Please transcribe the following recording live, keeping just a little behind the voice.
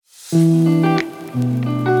Welcome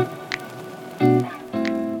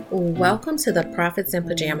to the Profits in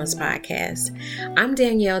Pajamas podcast. I'm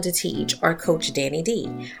Danielle DeTeach, or Coach Danny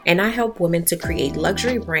D, and I help women to create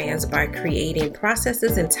luxury brands by creating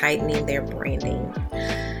processes and tightening their branding.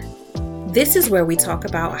 This is where we talk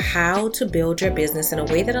about how to build your business in a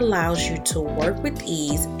way that allows you to work with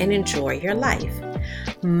ease and enjoy your life.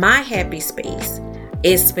 My happy space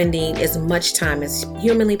is spending as much time as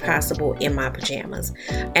humanly possible in my pajamas,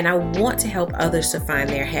 and I want to help others to find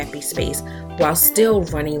their happy space while still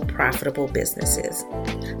running profitable businesses.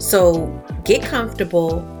 So get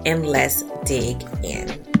comfortable and let's dig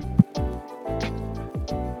in.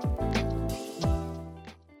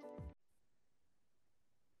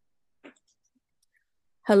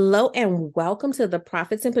 Hello and welcome to the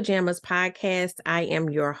Profits in Pajamas podcast. I am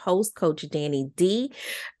your host, Coach Danny D,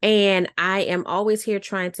 and I am always here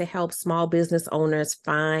trying to help small business owners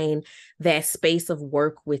find that space of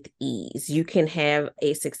work with ease. You can have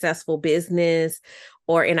a successful business,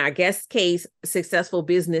 or in our guest case, successful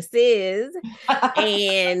businesses,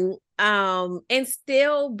 and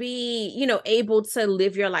still be, able to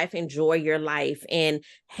live your life, enjoy your life, and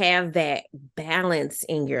have that balance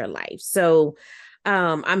in your life. So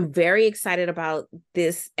I'm very excited about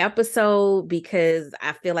this episode because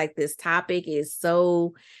I feel like this topic is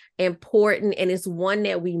so important and it's one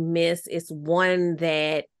that we miss. It's one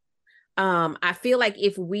that I feel like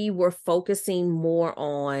if we were focusing more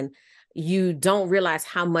on, you don't realize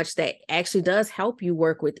how much that actually does help you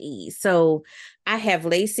work with ease. So I have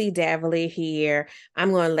Lacey Davalier here.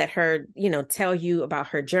 I'm going to let her, tell you about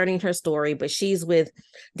her journey and her story, but she's with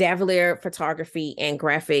Davalier Photography and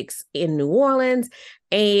Graphics in New Orleans.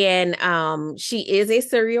 And she is a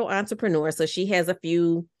serial entrepreneur. So she has a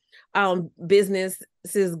few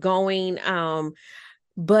businesses going.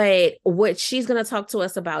 But what she's going to talk to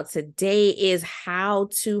us about today is how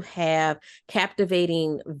to have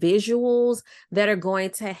captivating visuals that are going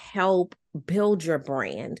to help build your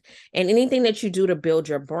brand. And anything that you do to build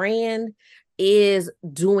your brand is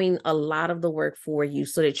doing a lot of the work for you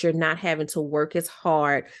so that you're not having to work as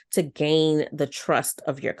hard to gain the trust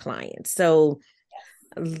of your clients. So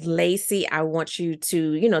Lacey, I want you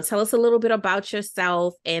to, tell us a little bit about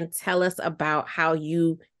yourself and tell us about how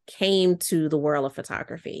you came to the world of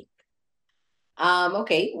photography.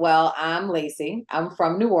 Okay, well, I'm Lacey. I'm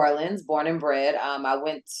from New Orleans, born and bred. I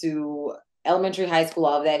went to elementary, high school,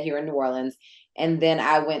 all of that here in New Orleans. And then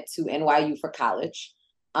I went to NYU for college.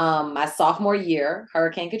 My sophomore year,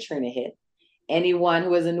 Hurricane Katrina hit. Anyone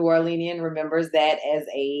who is a New Orleanian remembers that as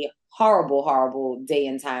a horrible, horrible day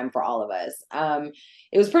and time for all of us.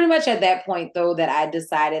 It was pretty much at that point, though, that I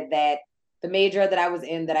decided that the major that I was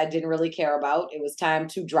in that I didn't really care about, it was time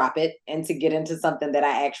to drop it and to get into something that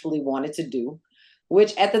I actually wanted to do,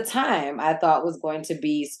 which at the time I thought was going to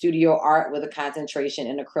be studio art with a concentration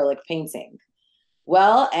in acrylic painting.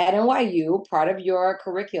 Well, at NYU, part of your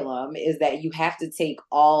curriculum is that you have to take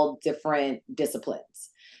all different disciplines.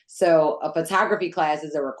 So a photography class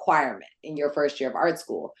is a requirement in your first year of art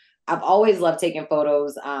school. I've always loved taking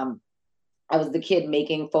photos. I was the kid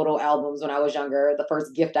making photo albums when I was younger. The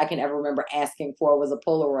first gift I can ever remember asking for was a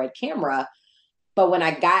Polaroid camera. But when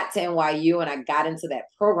I got to NYU and I got into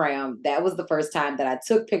that program, that was the first time that I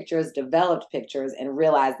took pictures, developed pictures, and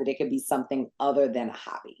realized that it could be something other than a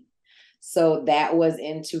hobby. So that was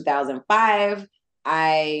in 2005.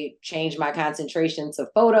 I changed my concentration to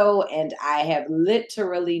photo, and I have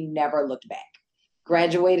literally never looked back.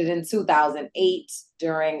 Graduated in 2008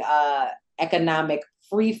 during economic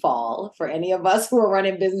free fall for any of us who were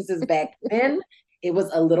running businesses back then. It was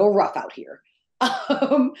a little rough out here.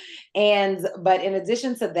 But in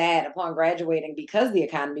addition to that, upon graduating, because the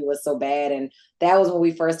economy was so bad, and that was when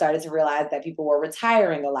we first started to realize that people were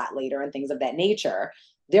retiring a lot later and things of that nature,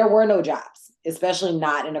 there were no jobs, especially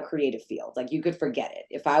not in a creative field. Like, you could forget it.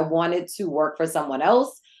 If I wanted to work for someone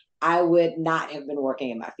else, I would not have been working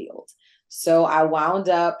in my field. So I wound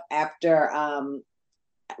up after,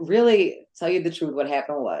 really tell you the truth, what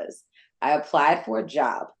happened was I applied for a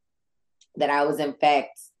job that I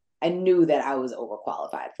knew that I was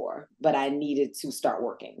overqualified for, but I needed to start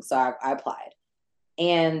working. So I applied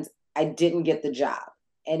and I didn't get the job.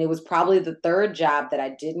 And it was probably the third job that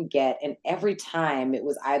I didn't get. And every time it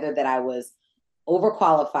was either that I was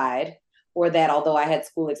overqualified or that although I had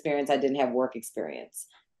school experience, I didn't have work experience.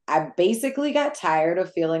 I basically got tired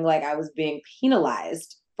of feeling like I was being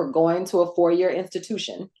penalized for going to a 4-year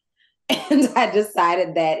institution. And I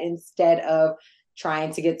decided that instead of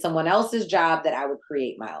trying to get someone else's job, that I would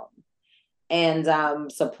create my own.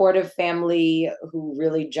 And supportive family who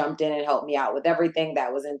really jumped in and helped me out with everything.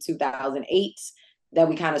 That was in 2008. that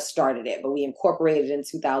we kind of started it, but we incorporated in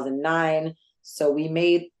 2009. So we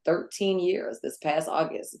made 13 years this past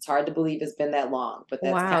August. It's hard to believe it's been that long, but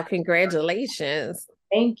that's kind Wow, of, congratulations.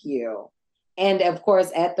 thank you. And of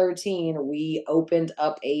course, at 13, we opened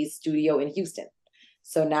up a studio in Houston.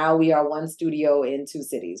 So now we are one studio in two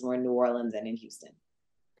cities. We're in New Orleans and in Houston.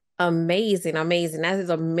 Amazing, amazing. That is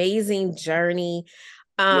an amazing journey.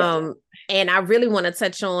 Yes. Um, and I really want to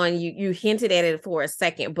touch on you hinted at it for a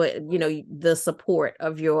second, but the support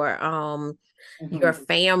of your Mhm.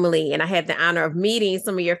 family. And I had the honor of meeting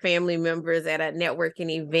some of your family members at a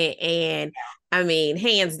networking event. And I mean,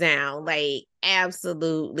 hands down, like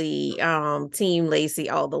absolutely Team Lacey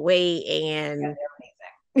all the way. Yeah, And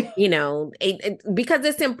they're amazing. because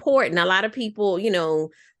it's important. A lot of people,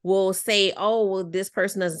 will say, oh, well, this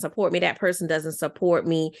person doesn't support me, that person doesn't support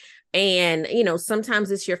me. And, sometimes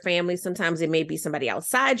it's your family, sometimes it may be somebody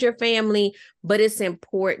outside your family, but it's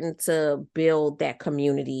important to build that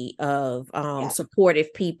community of Yeah.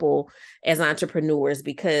 supportive people as entrepreneurs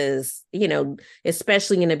because,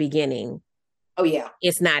 especially in the beginning, Oh, yeah.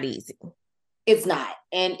 it's not easy. It's not.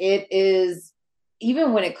 And it is,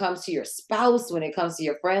 even when it comes to your spouse, when it comes to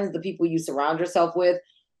your friends, the people you surround yourself with,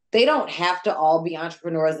 they don't have to all be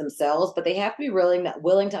entrepreneurs themselves, but they have to be willing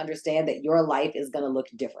to understand that your life is going to look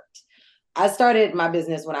different. I started my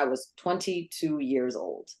business when I was 22 years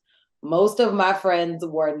old. Most of my friends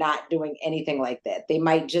were not doing anything like that. They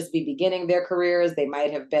might just be beginning their careers. They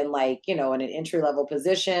might have been like, in an entry level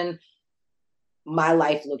position. My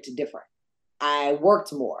life looked different. I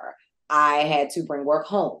worked more. I had to bring work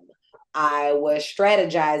home. I was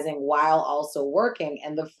strategizing while also working.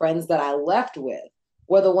 And the friends that I left with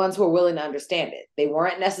were the ones who were willing to understand it. They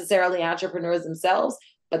weren't necessarily entrepreneurs themselves,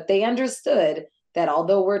 but they understood that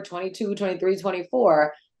although we're 22, 23,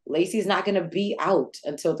 24, Lacey's not going to be out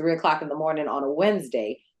until 3 o'clock in the morning on a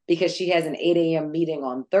Wednesday because she has an 8 a.m. meeting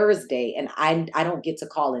on Thursday. And I don't get to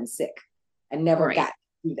call in sick. I never got Right.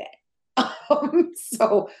 to do that.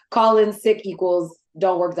 So call in sick equals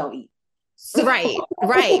don't work, don't eat. So, Right.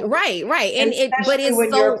 and But especially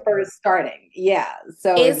when you're first starting. Yeah.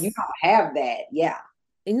 So if you it's don't have that, yeah.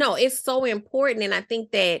 no, it's so important. And I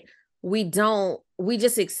think that we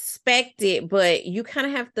just expect it, but you kind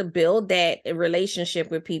of have to build that relationship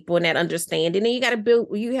with people and that understanding. And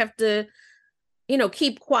you have to,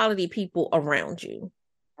 keep quality people around you.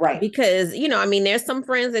 Right. Because, I mean, there's some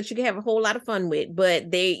friends that you can have a whole lot of fun with, but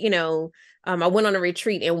I went on a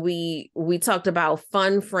retreat and we talked about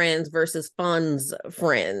fun friends versus funds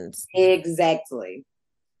friends. Exactly.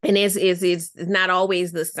 And it's not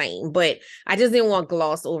always the same, but I just didn't want to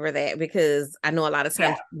gloss over that because I know a lot of Yeah.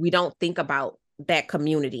 times we don't think about that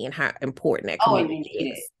community and how important that Oh, and you community need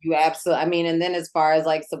it. is. You absolutely, I mean, and then as far as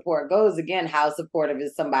like support goes, again, how supportive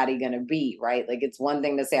is somebody going to be, right? Like it's one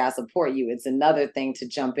thing to say, I support you. It's another thing to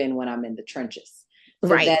jump in when I'm in the trenches. So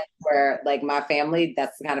Right. that's where, like, my family,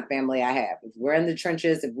 that's the kind of family I have. If we're in the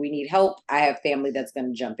trenches, if we need help, I have family that's going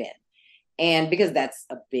to jump in. And because that's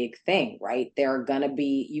a big thing, right? There are going to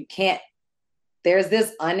be, you can't, there's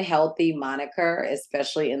this unhealthy moniker,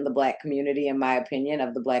 especially in the Black community, in my opinion,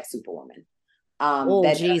 of the Black superwoman. Oh,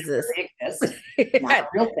 That doesn't Jesus. really exist. It's not a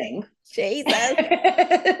real thing. Jesus.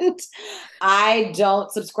 And I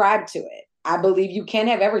don't subscribe to it. I believe you can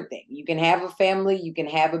have everything. You can have a family, you can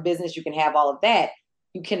have a business, you can have all of that.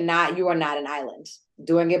 You are not an island.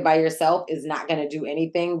 Doing it by yourself is not going to do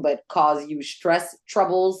anything but cause you stress,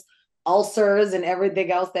 troubles, ulcers, and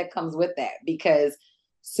everything else that comes with that because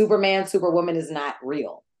Superman, Superwoman is not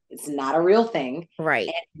real. It's not a real thing. Right.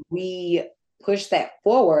 And we push that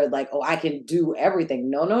forward like, oh, I can do everything.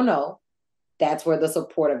 No, no, no. That's where the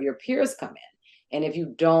support of your peers come in. And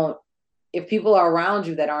if people are around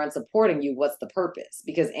you that aren't supporting you, what's the purpose?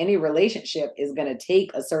 Because any relationship is going to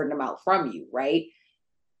take a certain amount from you, right?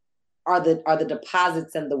 Are the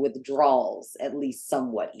deposits and the withdrawals at least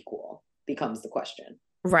somewhat equal? Becomes the question.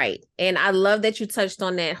 Right. And I love that you touched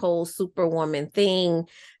on that whole superwoman thing.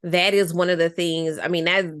 That is one of the things, I mean,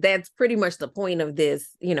 that's pretty much the point of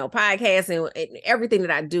this, podcast and everything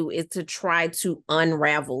that I do is to try to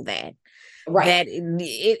unravel that. Right. That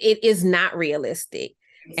it is not realistic.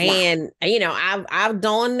 It's not. And I've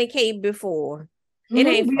donned the cape before. It Mm-hmm.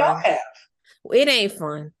 ain't We all fun. have. It ain't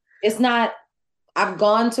fun. It's not. I've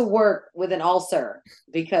gone to work with an ulcer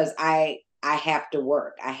because I have to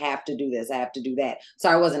work. I have to do this. I have to do that. So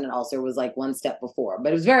I wasn't an ulcer. It was like one step before, but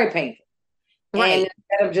it was very painful. And Right.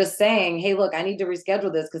 instead of just saying, "Hey, look, I need to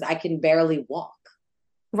reschedule this because I can barely walk,"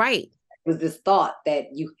 Right. it was this thought that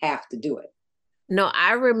you have to do it. No,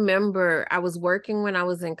 I remember I was working when I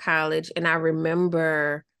was in college and I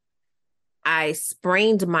remember I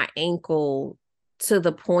sprained my ankle to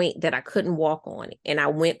the point that I couldn't walk on it. And I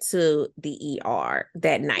went to the ER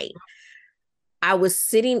that night. I was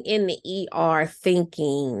sitting in the ER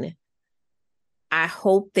thinking, I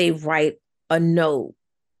hope they write a note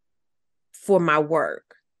for my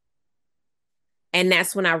work. And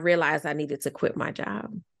that's when I realized I needed to quit my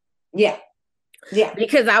job. Yeah. Yeah.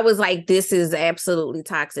 Because I was like, this is absolutely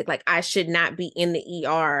toxic. Like, I should not be in the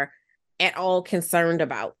ER at all concerned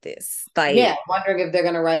about this. Yeah. Like, Wondering if they're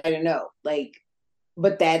going to write a note. Like,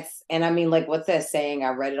 but that's, and I mean, like, what's that saying? I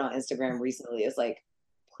read it on Instagram recently. It's like,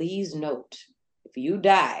 please note, if you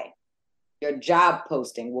die, your job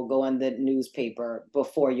posting will go in the newspaper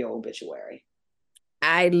before your obituary.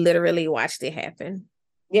 I literally watched it happen.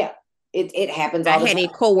 Yeah. It happens I all the had time. a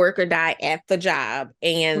coworker die at the job,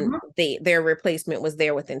 and Mhm. their replacement was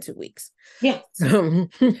there within 2 weeks. Yeah. So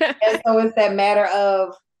And so it's that matter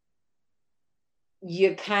of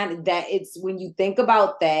you kind of that it's when you think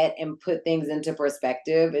about that and put things into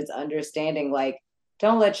perspective, it's understanding like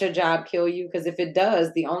don't let your job kill you because if it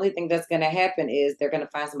does, the only thing that's going to happen is they're going to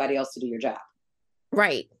find somebody else to do your job.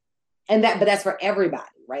 right. And that, but that's for everybody,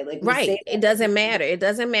 right? Like we say Right. It doesn't that. matter. It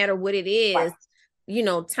doesn't matter what it Right. is.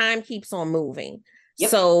 Time keeps on moving. Yep.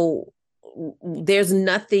 So there's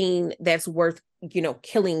nothing that's worth,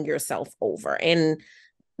 killing yourself over. And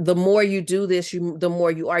the more you do this, the more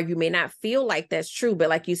you are. You may not feel like that's true, but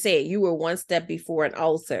like you said, you were one step before an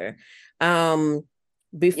ulcer. Yep.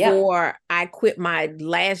 Before I quit my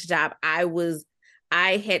last job, I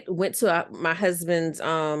had went to my husband's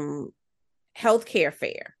healthcare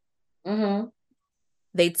fair. Mm-hmm.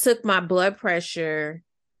 They took my blood pressure.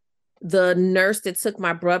 The nurse that took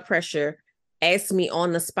my blood pressure asked me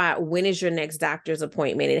on the spot, when is your next doctor's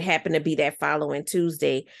appointment? It happened to be that following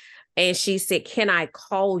Tuesday. And she said, can I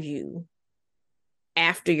call you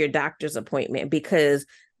after your doctor's appointment? Because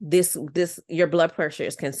your blood pressure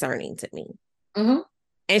is concerning to me. Mm-hmm.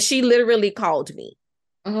 And she literally called me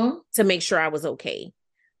Mm-hmm. to make sure I was okay.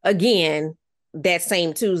 Again, that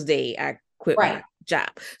same Tuesday, I quit Right. my job.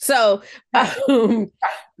 So, Right. Right.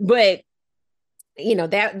 but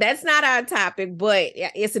that's not our topic, but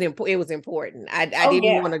it was important. I Oh didn't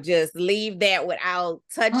yeah. want to just leave that without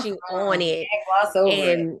touching on You it. can't gloss over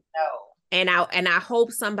it. and No. and I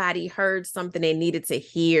hope somebody heard something they needed to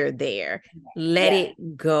hear there. Let Yes.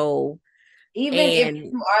 it go. Even if And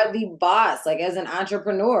you are the boss, like as an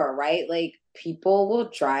entrepreneur, right? Like people will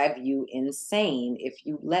drive you insane if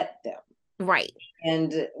you let them. right.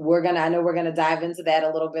 And I know we're gonna dive into that a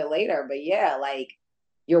little bit later, but yeah, like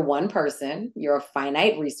you're one person, you're a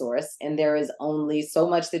finite resource, and there is only so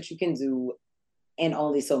much that you can do in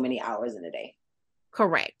only so many hours in a day.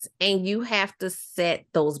 Correct. And you have to set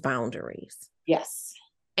those boundaries. Yes.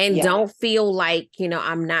 And Yeah. don't feel like,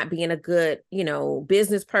 I'm not being a good,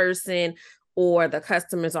 business person, or the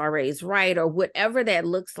customers are raised right, or whatever that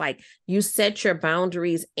looks like. You set your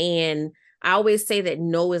boundaries. And I always say that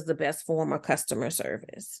no is the best form of customer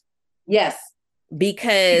service, Yes.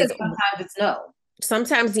 Because because sometimes it's no.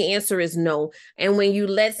 sometimes the answer is no. And when you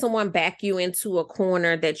let someone back you into a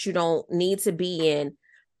corner that you don't need to be in,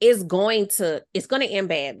 it's going to end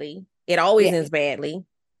badly. It always Yeah. ends badly.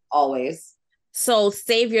 Always. So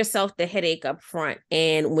save yourself the headache up front.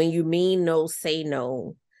 And when you mean no, say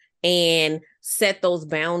no. And set those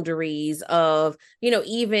boundaries of,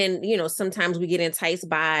 even, sometimes we get enticed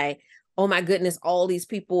by, oh my goodness, all these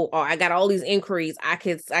people, or I got all these inquiries. I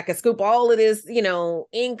could scoop all of this,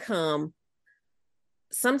 income.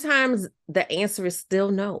 Sometimes the answer is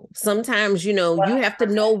still no. Sometimes, you have to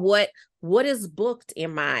know what is booked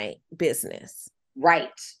in my business. Right.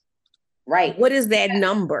 Right. What is that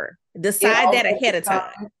number? It Decide that also ahead of time.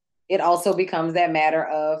 becomes it also becomes that matter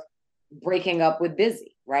of breaking up with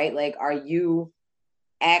busy, right? Like, are you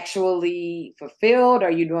actually fulfilled?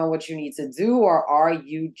 Are you doing what you need to do, or are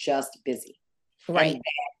you just busy? And Right.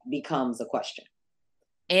 that becomes a question.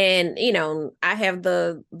 And I have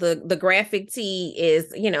the graphic tee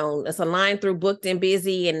is, it's a line through booked and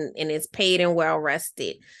busy, and it's paid and well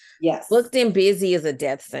rested. Yes, Booked and busy is a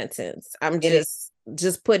death sentence. I'm it is.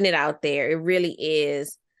 just putting it out there. It really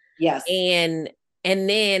is. Yes. And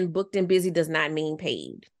then booked and busy does not mean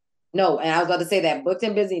paid. No, and I was about to say that booked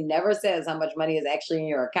and busy never says how much money is actually in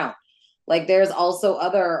your account. Like, there's also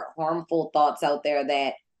other harmful thoughts out there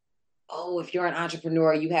that, oh, if you're an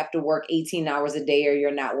entrepreneur, you have to work 18 hours a day or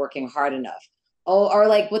you're not working hard enough. Oh, or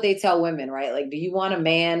like what they tell women, right? Like, do you want a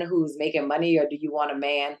man who's making money or do you want a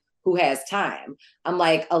man who has time? I'm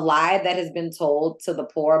like, a lie that has been told to the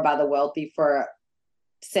poor by the wealthy for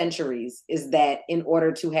centuries is that in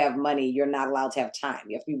order to have money, you're not allowed to have time.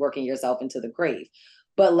 You have to be working yourself into the grave.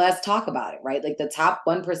 But let's talk about it, right? Like the top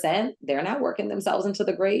 1%, they're not working themselves into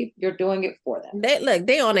the grave. You're doing it for them.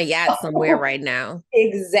 They on a yacht somewhere right now.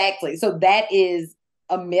 Exactly. So that is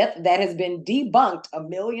a myth that has been debunked a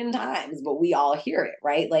million times, but we all hear it,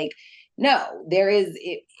 right? Like, no, there is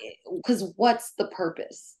it because what's the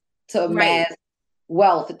purpose? To Right. amass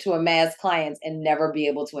wealth, to amass clients and never be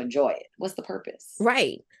able to enjoy it. What's the purpose?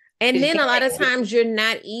 Right. And Because you then a lot of can't. times you're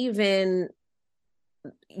not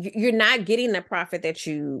getting the profit that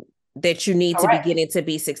you need to be Correct. getting to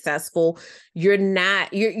be successful. You're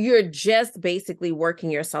just basically working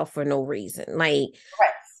yourself for no reason. Like,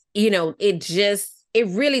 Correct. it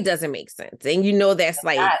really doesn't make sense. And that's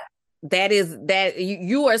like, Not,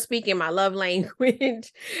 you are speaking my love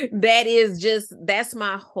language. That's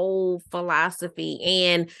my whole philosophy.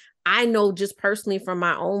 And I know just personally from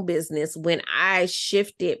my own business, when I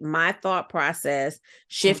shifted my thought process, mhm.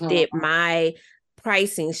 shifted my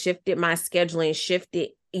pricing, shifted my scheduling, shifted,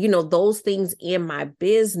 those things in my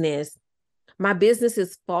business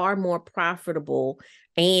is far more profitable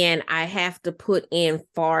and I have to put in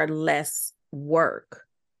far less work.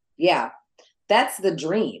 Yeah. That's the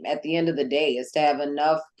dream at the end of the day is to have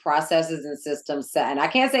enough processes and systems set. And I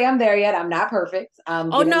can't say I'm there yet. I'm not perfect.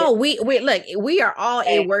 I'm Oh getting no, we look, we are all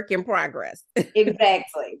a there. work in progress.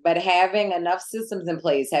 Exactly. But having enough systems in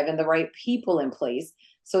place, having the right people in place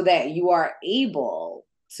so that you are able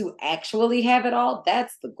to actually have it all,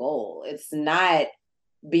 that's the goal. It's not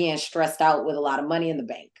being stressed out with a lot of money in the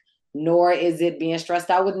bank, nor is it being stressed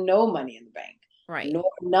out with no money in the bank. Right. Nor,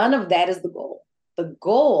 none of that is the goal. The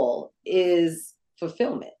goal is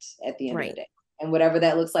fulfillment at the end of the Right. day, and whatever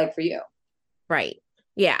that looks like for you. Right.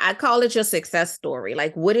 Yeah, I call it your success story.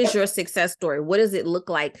 Like, what is Yep. your success story? What does it look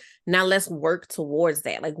like? Now let's work towards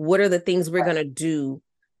that. Like, what are the things we're Right. going to do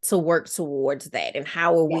to work towards that? And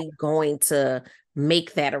how are Yeah, we going to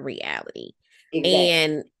make that a reality? exactly.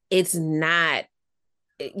 And it's not,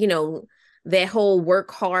 you know, that whole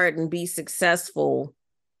work hard and be successful.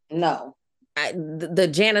 No, The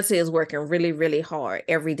janitor is working really, really hard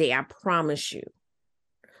every day. I promise you,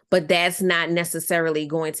 but that's not necessarily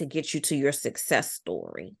going to get you to your success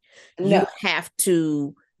story. You no, have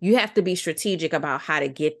to you have to be strategic about how to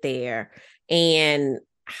get there and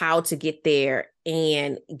how to get there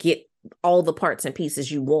and get all the parts and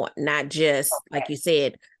pieces you want, not just like you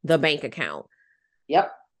said, the bank account.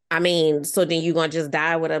 yep. I mean, so then you're gonna just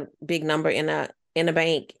die with a big number in a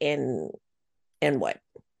bank and what?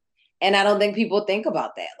 And I don't think people think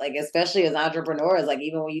about that. Like, especially as entrepreneurs, like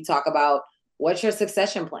even when you talk about what's your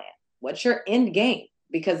succession plan, what's your end game?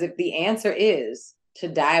 Because if the answer is to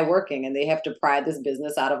die working and they have to pry this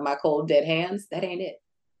business out of my cold dead hands, that ain't it.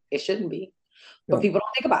 It shouldn't be. But No. people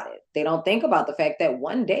don't think about it. They don't think about the fact that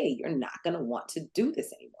one day you're not going to want to do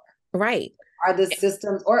this anymore. Right. Are the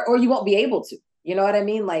systems, or you won't be able to? You know what I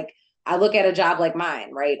mean? Like I look at a job like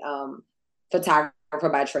mine, right? Photographer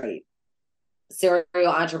by trade, serial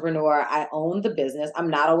entrepreneur. I own the business. I'm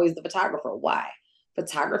not always the photographer. Why?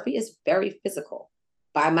 Photography is very physical.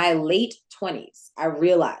 By my late 20s, I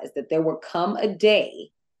realized that there would come a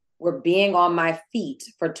day where being on my feet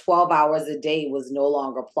for 12 hours a day was no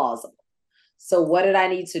longer plausible. So, what did I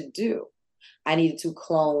need to do? I needed to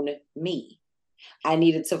clone me. I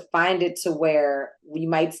needed to find it to where we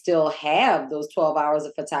might still have those 12 hours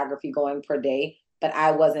of photography going per day, but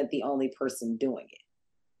I wasn't the only person doing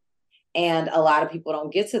it. And a lot of people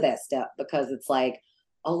don't get to that step because it's like,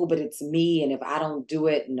 oh, but it's me. And if I don't do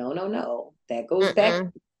it, no, no, no. That goes back.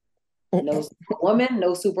 Mm-mm. No super woman,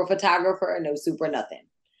 no super photographer, no super nothing.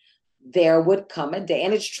 There would come a day,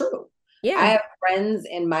 and it's true. I Yeah. have friends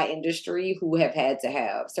in my industry who have had to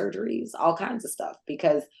have surgeries, all kinds of stuff,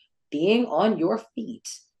 because being on your feet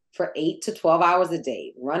for 8 to 12 hours a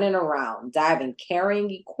day, running around, diving, carrying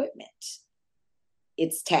equipment,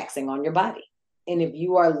 it's taxing on your body. And if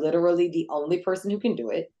you are literally the only person who can do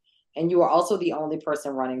it, and you are also the only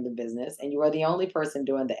person running the business, and you are the only person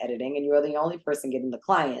doing the editing, and you are the only person getting the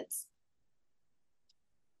clients,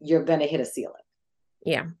 you're going to hit a ceiling.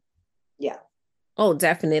 Yeah. Yeah. Oh,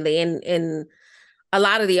 definitely. And a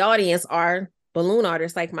lot of the audience are balloon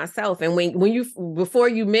artists like myself. And when you before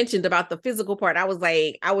you mentioned about the physical part, I was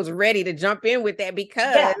like, I was ready to jump in with that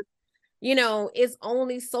because Yeah. it's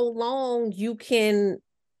only so long you can,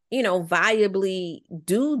 viably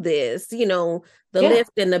do this, the Yeah.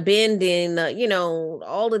 lift and the bending,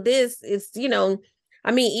 all of this is,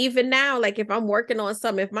 I mean, even now, like if I'm working on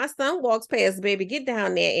something, if my son walks past, baby, get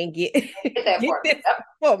down there and get Get that get for me. this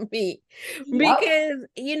for me. Yep. Because,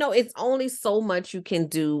 it's only so much you can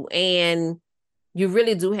do. And you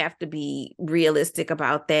really do have to be realistic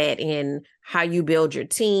about that and how you build your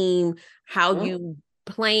team, how Yep. you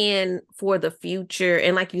plan for the future,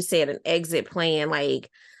 and like you said, an exit plan,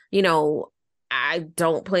 like, you know, I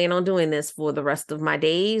don't plan on doing this for the rest of my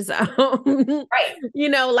days. Right.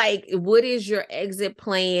 Like, what is your exit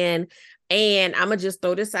plan? And I'm gonna just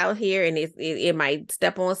throw this out here, and it might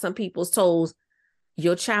step on some people's toes.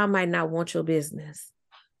 Your child might not want your business.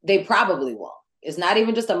 They probably won't. It's not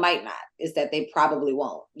even just a might not, it's that they probably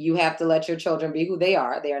won't. You have to let your children be who they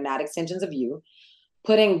are. They are not extensions of you.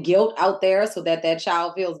 Putting guilt out there so that that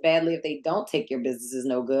child feels badly if they don't take your business is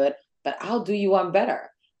no good, but I'll do you one better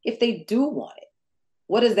if they do want it.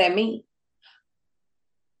 What does that mean?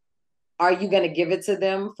 Are you going to give it to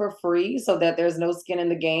them for free so that there's no skin in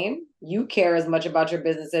the game? You care as much about your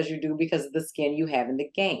business as you do because of the skin you have in the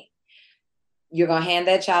game. You're going to hand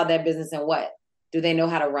that child that business, and what? Do they know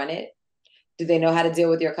how to run it? Do they know how to deal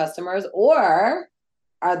with your customers? Or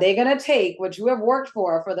are they going to take what you have worked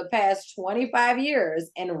for the past 25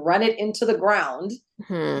 years and run it into the ground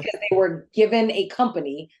Hmm. because they were given a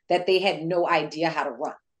company that they had no idea how to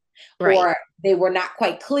run? Right. Or they were not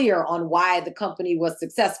quite clear on why the company was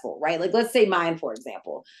successful, right? Like, let's say mine, for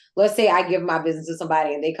example. Let's say I give my business to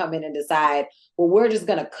somebody and they come in and decide, well, we're just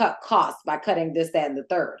going to cut costs by cutting this, that, and the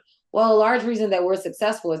third. Well, a large reason that we're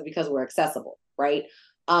successful is because we're accessible, right?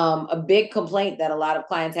 A big complaint that a lot of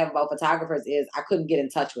clients have about photographers is I couldn't get in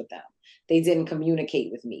touch with them. They didn't communicate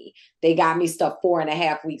with me. They got me stuff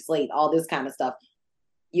 4.5 weeks late, all this kind of stuff.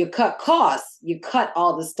 You cut costs, you cut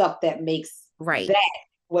all the stuff that makes Right. that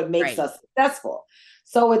what makes Right. us successful.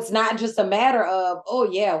 So it's not just a matter of, oh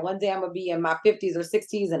yeah, one day I'm gonna be in my 50s or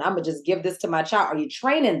 60s and I'm gonna just give this to my child. Are you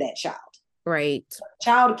training that child? Right.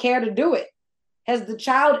 Child care to do it? Has the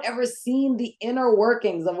child ever seen the inner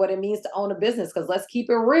workings of what it means to own a business? Because let's keep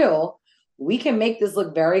it real. We can make this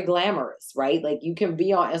look very glamorous, right? Like, you can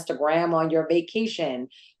be on Instagram on your vacation.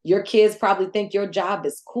 Your kids probably think your job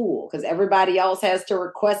is cool because everybody else has to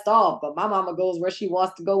request off, but my mama goes where she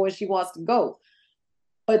wants to go when she wants to go.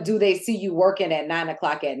 But do they see you working at 9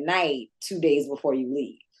 o'clock at night 2 days before you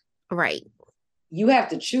leave? Right. You have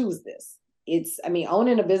to choose this. I mean,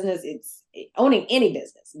 owning a business, it's owning any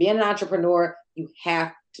business, being an entrepreneur, you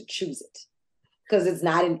have to choose it because it's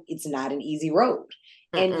not an easy road.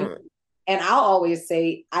 And you, Mm-mm. and I'll always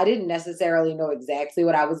say, I didn't necessarily know exactly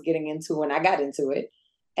what I was getting into when I got into it.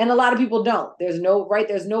 And a lot of people don't. There's no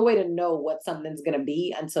way to know what something's going to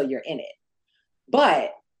be until you're in it.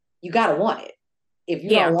 But you got to want it. If you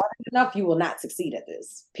don't Yeah. want it enough, you will not succeed at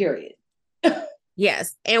this, period.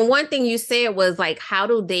 Yes. And one thing you said was like, how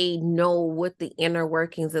do they know what the inner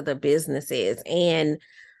workings of the business is? And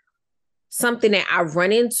something that I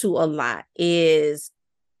run into a lot is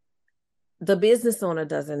the business owner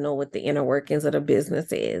doesn't know what the inner workings of the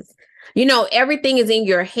business is. Everything is in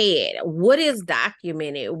your head. What is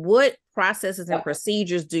documented? What processes and Yep.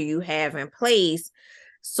 procedures do you have in place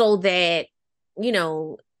so that, you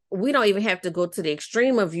know, we don't even have to go to the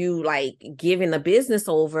extreme of you like giving the business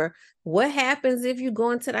over. What happens if you go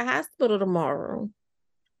into the hospital tomorrow?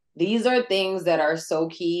 These are things that are so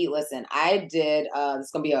key. Listen, I did,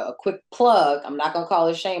 it's going to be a quick plug. I'm not going to call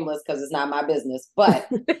it shameless because it's not my business, but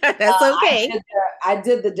That's okay. I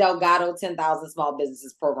did the Delgado 10,000 Small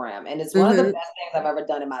Businesses program, and it's one of the best Mm-hmm. things I've ever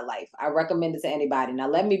done in my life. I recommend it to anybody. Now,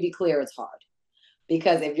 let me be clear, it's hard.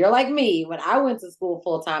 Because if you're like me, when I went to school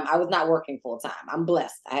full time, I was not working full time. I'm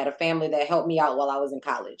blessed. I had a family that helped me out while I was in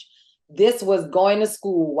college. This was going to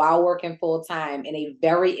school while working full time in a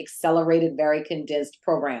very accelerated, very condensed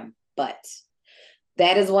program. But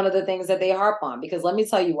that is one of the things that they harp on. Because let me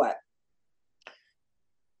tell you what,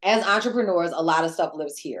 as entrepreneurs, a lot of stuff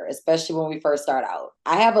lives here, especially when we first start out.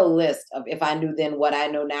 I have a list of if I knew then what I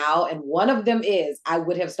know now. And one of them is I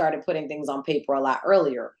would have started putting things on paper a lot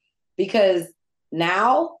earlier because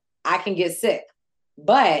now I can get sick.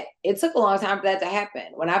 But it took a long time for that to happen.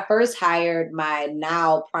 When I first hired my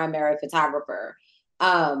now primary photographer,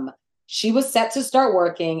 she was set to start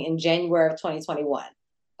working in January of 2021.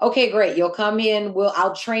 Okay, great. You'll come in.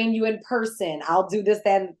 I'll train you in person. I'll do this,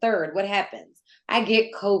 that, and the third. What happens? I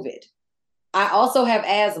get COVID. I also have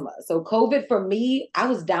asthma. So COVID for me, I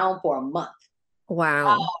was down for a month.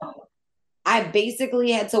 Wow. I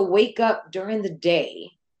basically had to wake up during the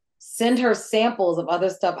day, send her samples of other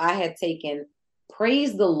stuff I had taken.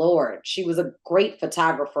 Praise the Lord. She was a great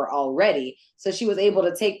photographer already. So she was able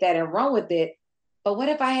to take that and run with it. But what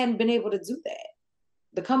if I hadn't been able to do that?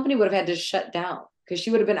 The company would have had to shut down because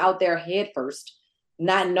she would have been out there head first,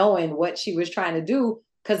 not knowing what she was trying to do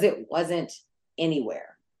because it wasn't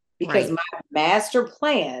anywhere. Because Right. my master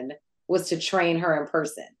plan was to train her in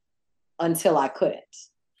person until I couldn't.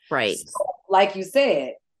 Right. So, like you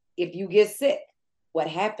said, if you get sick, what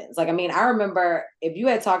happens? Like, I mean, I remember if you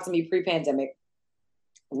had talked to me pre pandemic,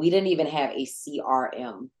 We didn't even have a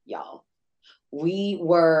CRM, y'all.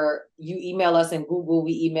 You email us in Google,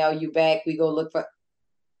 we email you back, we go look for,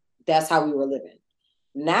 that's how we were living.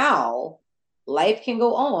 Now, life can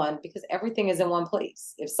go on because everything is in one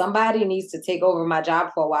place. If somebody needs to take over my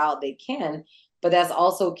job for a while, they can. But that's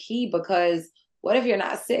also key because what if you're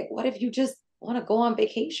not sick? What if you just want to go on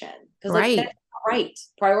vacation? Because, like, that's Right. not right.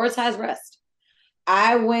 Prioritize rest.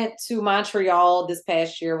 I went to Montreal this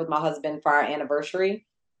past year with my husband for our anniversary,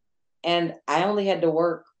 and I only had to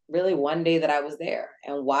work really one day that I was there.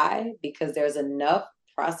 And why? Because there's enough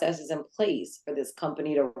processes in place for this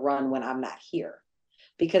company to run when I'm not here.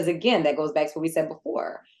 Because again, that goes back to what we said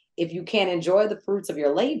before. If you can't enjoy the fruits of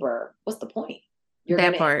your labor, what's the point? You're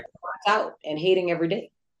going That to end part. up burnt out and hating every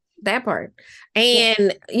day. That part. Yeah.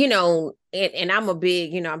 And, and I'm a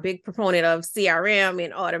big, a big proponent of CRM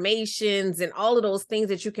and automations and all of those things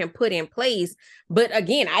that you can put in place. But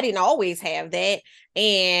again, I didn't always have that.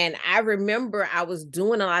 And I remember I was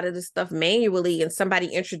doing a lot of this stuff manually, and somebody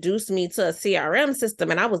introduced me to a CRM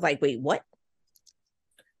system. And I was like, wait, what?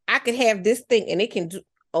 I could have this thing and it can do,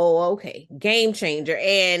 oh, okay, game changer.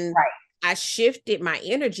 And Right. I shifted my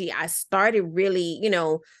energy. I started really,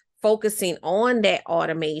 focusing on that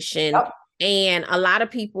automation. Yep. And a lot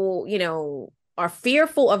of people, are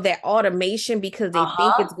fearful of that automation because they think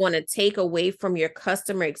Uh-huh. it's going to take away from your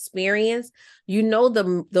customer experience.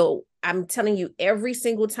 I'm telling you, every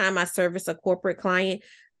single time I service a corporate client,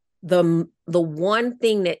 the one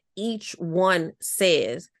thing that each one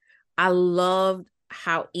says, I loved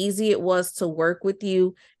how easy it was to work with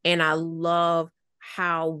you, and I love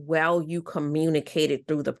how well you communicated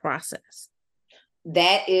through the process.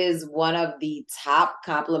 That is one of the top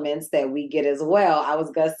compliments that we get as well. I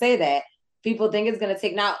was going to say that people think it's going to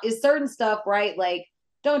take, now it's certain stuff, right? Like,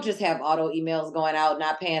 don't just have auto emails going out,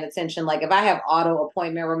 not paying attention. Like, if I have auto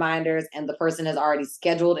appointment reminders and the person has already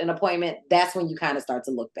scheduled an appointment, that's when you kind of start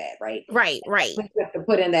to look bad, right? Right, right, You have to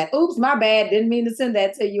put in that, oops, my bad, didn't mean to send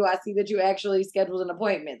that to you. I see that you actually scheduled an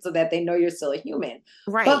appointment, so that they know you're still a human.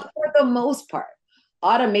 right. But for the most part,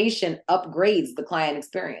 automation upgrades the client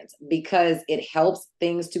experience because it helps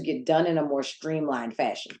things to get done in a more streamlined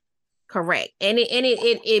fashion. Correct. And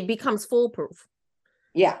it becomes foolproof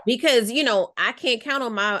Yeah. because I can't count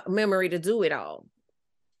on my memory to do it all.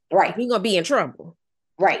 Right. We're gonna be in trouble.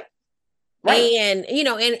 Right. Right. And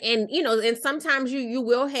and sometimes you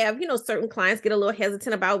will have certain clients get a little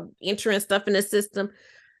hesitant about entering stuff in the system,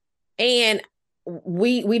 and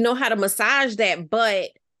we know how to massage that, but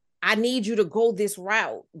I need you to go this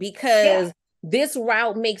route Yeah. because this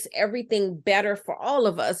route makes everything better for all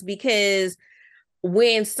of us. Because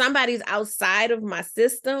when somebody's outside of my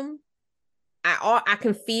system, I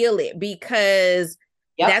can feel it, because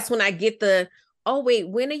Yep. that's when I get the, oh wait,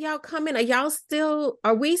 when are y'all coming?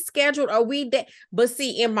 Are we scheduled? Are we that? But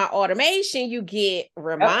see, in my automation, you get Yep.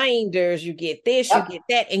 reminders, you get this, you Yep. get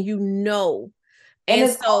that, and And and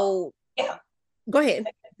it's, so yeah, go ahead.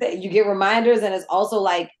 you get reminders, and it's also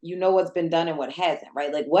like you know what's been done and what hasn't,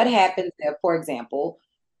 right? Like, what happens if, for example,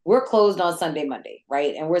 we're closed on Sunday, Monday,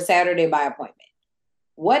 right? And we're Saturday by appointment.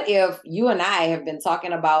 What if you and I have been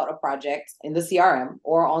talking about a project in the CRM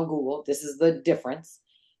or on Google? This is the difference.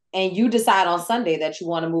 And you decide on Sunday that you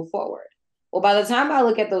want to move forward. Well, by the time I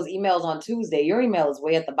look at those emails on Tuesday, your email is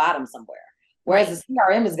way at the bottom somewhere. Whereas Right, the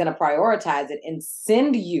CRM is going to prioritize it and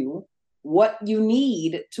send you what you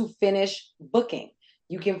need to finish booking.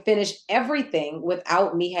 You can finish everything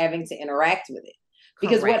without me having to interact with it.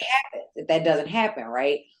 Because what correct, happens if that doesn't happen,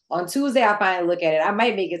 right? On Tuesday, I finally look at it. I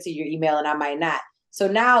might make it to your email and I might not. So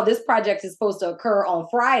now this project is supposed to occur on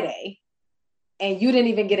Friday, and you didn't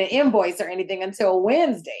even get an invoice or anything until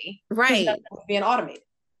Wednesday because right, nothing was being automated.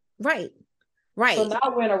 right, So right, now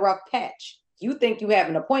we're in a rough patch. You think you have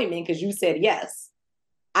an appointment because you said yes.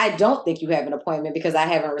 I don't think you have an appointment because I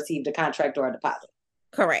haven't received a contract or a deposit.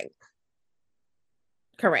 correct,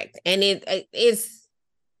 correct. And it's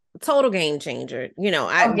total game changer. Oh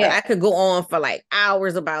yeah, I could go on for like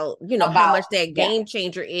hours about, how about much that yeah, game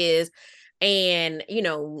changer is. And,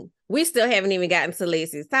 we still haven't even gotten to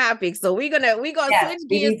Lacey's topic. So we're gonna yes, switch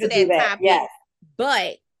we gears need to to do that that. topic. Yes,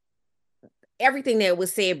 But everything that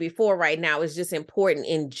was said before right now is just important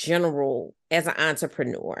in general as an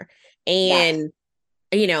entrepreneur. gotcha. And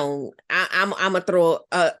I'm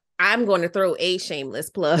going to throw a shameless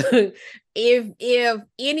plug. If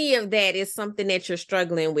any of that is something that you're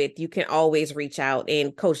struggling with, you can always reach out,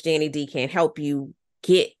 and Coach Danny D can help you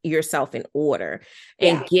get yourself in order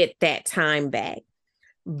Yeah, and get that time back.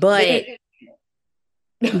 But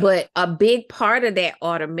a big part of that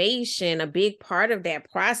automation, a big part of that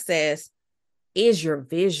process is your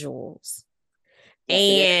visuals. yes, it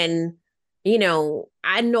is. And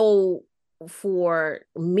I know for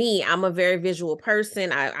me, I'm a very visual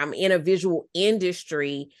person. I'm in a visual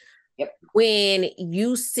industry. Yep. When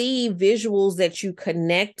you see visuals that you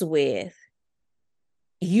connect with,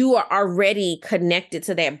 you are already connected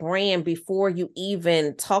to that brand before you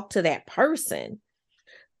even talk to that person.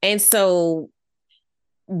 And so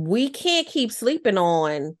we can't keep sleeping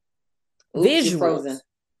on Oops, you're frozen. visuals.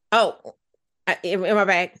 Oh, am I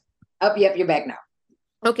back? Up, yep, you're back now.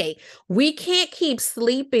 Okay. We can't keep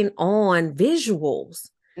sleeping on visuals.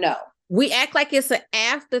 No. We act like it's an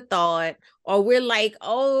afterthought, or we're like,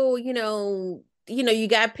 oh, you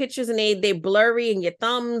got pictures and they're blurry and your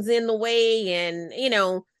thumb's in the way, and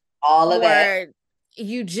All of that. or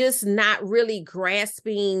you just not really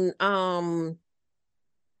grasping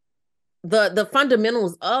the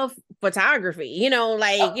fundamentals of photography,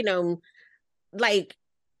 Yep. like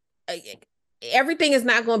uh, everything is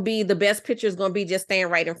not going to be the best picture is going to be just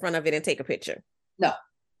stand right in front of it and take a picture. No.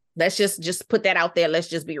 Let's just put that out there. Let's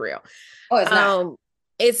just be real. Oh, it's not. um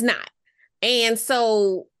it's not. And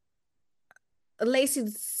so, Lacey,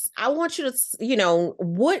 I want you to,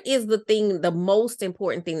 what is the most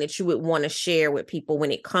important thing that you would want to share with people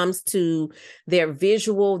when it comes to their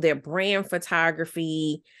visual, their brand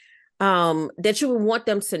photography, that you would want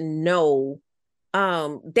them to know,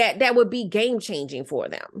 that would be game changing for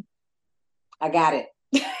them? I got it.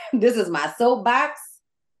 This is my soapbox.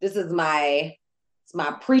 This is my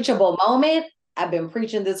preachable moment. I've been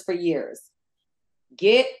preaching this for years.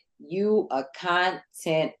 Get you a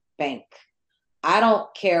content bank. I don't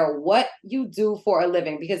care what you do for a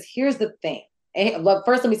living, because here's the thing. Look,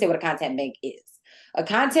 first, let me say what a content bank is. A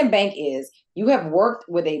content bank is you have worked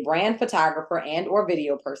with a brand photographer and or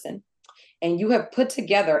video person, and you have put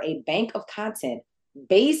together a bank of content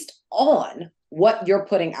based on what you're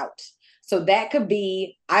putting out. So that could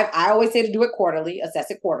be, I always say to do it quarterly, assess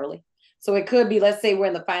it quarterly. So it could be, let's say we're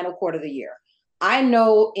in the final quarter of the year. I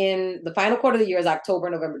know in the final quarter of the year is October,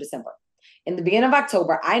 November, December. In the beginning of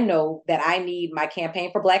October, I know that I need my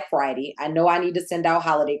campaign for Black Friday. I know I need to send out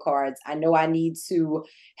holiday cards. I know I need to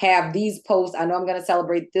have these posts. I know I'm going to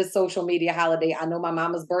celebrate this social media holiday. I know my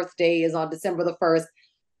mama's birthday is on December the 1st.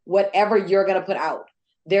 Whatever you're going to put out,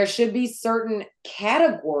 there should be certain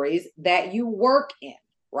categories that you work in,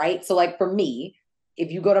 right? So, like for me,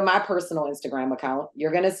 if you go to my personal Instagram account,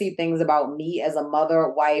 you're going to see things about me as a mother,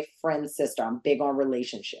 wife, friend, sister. I'm big on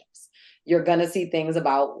relationships. You're going to see things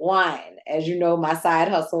about wine. As you know, my side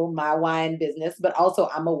hustle, my wine business, but also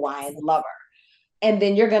I'm a wine lover. And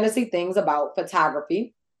then you're going to see things about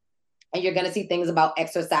photography, and you're going to see things about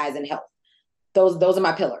exercise and health. Those are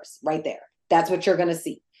my pillars right there. That's what you're going to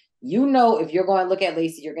see. If you're going to look at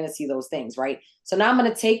Lacey, you're going to see those things, right? So now I'm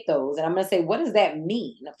going to take those and I'm going to say, what does that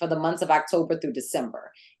mean for the months of October through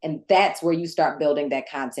December? And that's where you start building that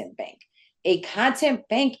content bank. A content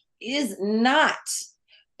bank is not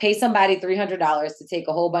pay somebody $300 to take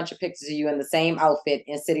a whole bunch of pictures of you in the same outfit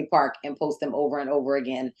in City Park and post them over and over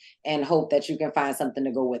again and hope that you can find something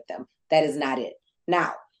to go with them. That is not it.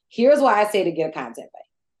 Now, here's why I say to get a content bank.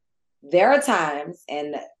 There are times,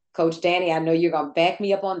 and Coach Danny, I know you're going to back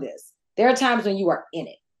me up on this. There are times when you are in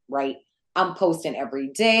it, right? I'm posting every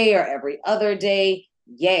day or every other day.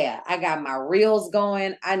 Yeah, I got my reels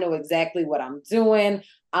going. I know exactly what I'm doing.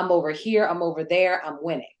 I'm over here, I'm over there, I'm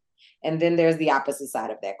winning. And then there's the opposite side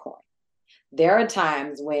of that coin. There are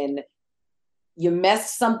times when you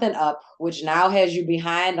messed something up, which now has you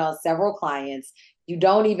behind on several clients. You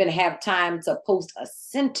don't even have time to post a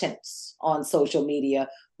sentence on social media,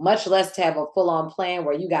 much less to have a full-on plan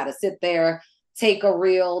where you got to sit there, take a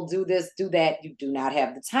reel, do this, do that. You do not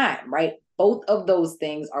have the time, right? Both of those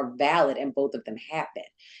things are valid and both of them happen.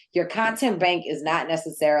 Your content bank is not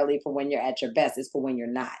necessarily for when you're at your best, it's for when you're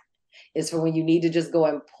not. It's for when you need to just go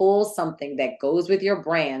and pull something that goes with your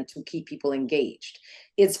brand to keep people engaged.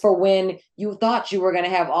 It's for when you thought you were going to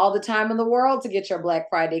have all the time in the world to get your Black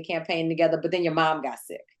Friday campaign together, but then your mom got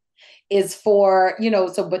sick. It's for,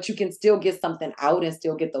 but you can still get something out and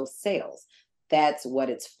still get those sales. That's what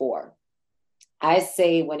it's for. I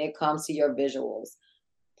say when it comes to your visuals,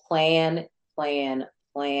 plan, plan,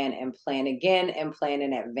 plan, and plan again and plan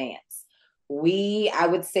in advance. I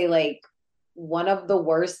would say, like, one of the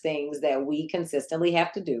worst things that we consistently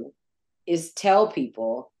have to do is tell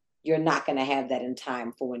people you're not going to have that in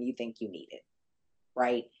time for when you think you need it,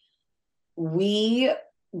 right? We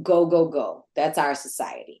go, go, go. That's our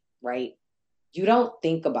society, right? You don't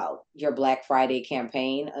think about your Black Friday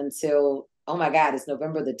campaign until, oh my God, it's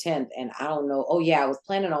November the 10th. And I don't know. Oh, yeah, I was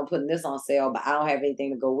planning on putting this on sale, but I don't have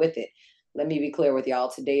anything to go with it. Let me be clear with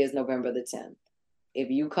y'all. Today is November the 10th.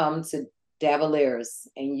 If you come to Davaliers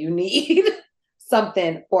and you need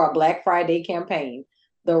something for a Black Friday campaign,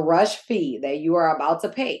 the rush fee that you are about to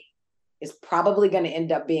pay is probably going to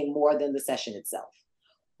end up being more than the session itself.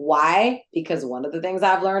 Why? Because one of the things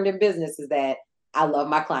I've learned in business is that I love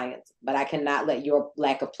my clients, but I cannot let your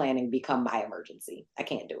lack of planning become my emergency. I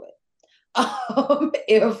can't do it.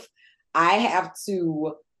 If I have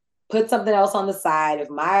to put something else on the side, if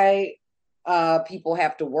my people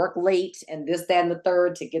have to work late and this, that, and the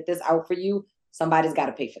third to get this out for you, somebody's got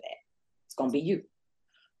to pay for that. It's going to be you.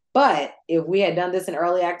 But if we had done this in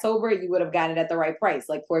early October, you would have gotten it at the right price.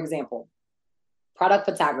 Like, for example, product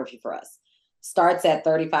photography for us starts at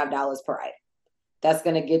 $35 per item. That's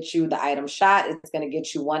going to get you the item shot. It's going to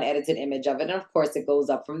get you one edited image of it. And of course, it goes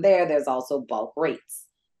up from there. There's also bulk rates.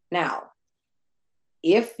 Now,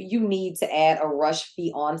 if you need to add a rush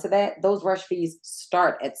fee onto that, those rush fees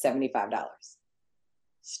start at $75.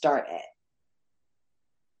 Start at.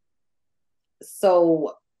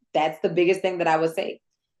 So that's the biggest thing that I would say.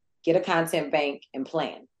 Get a content bank and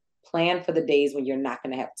plan. Plan for the days when you're not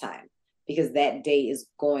going to have time, because that day is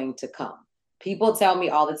going to come. People tell me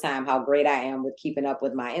all the time how great I am with keeping up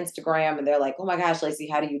with my Instagram. And they're like, oh my gosh, Lacey,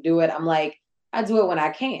 how do you do it? I'm like, I do it when I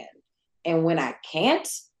can. And when I can't,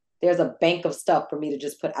 there's a bank of stuff for me to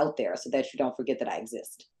just put out there so that you don't forget that I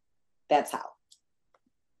exist. That's how.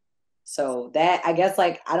 So that, I guess,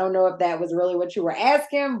 like, I don't know if that was really what you were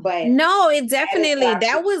asking, but no, it that is what definitely, I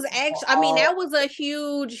that was do actually, for I mean, all. that was a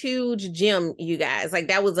huge gem, you guys. Like,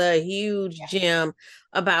 that was a huge gem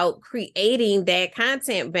about creating that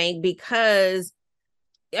content bank, because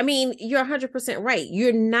I mean, you're 100% right.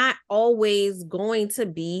 You're not always going to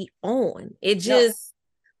be on. No.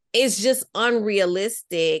 It's just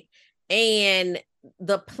unrealistic. And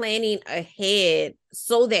the planning ahead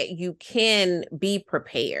so that you can be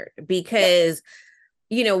prepared, Yep. because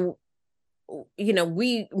you know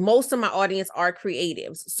we, most of my audience are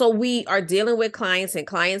creatives, so we are dealing with clients, and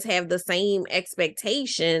clients have the same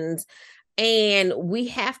expectations, and we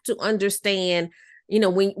have to understand,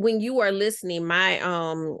 when you are listening,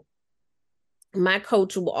 my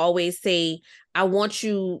coach will always say, I want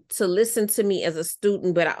you to listen to me as a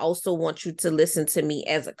student, but I also want you to listen to me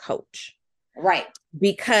as a coach. Right.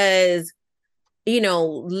 Because,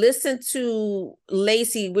 listen to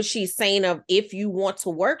Lacey, what she's saying of if you want to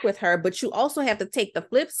work with her, but you also have to take the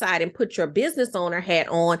flip side and put your business owner hat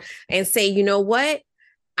on and say, you know what?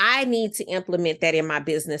 I need to implement that in my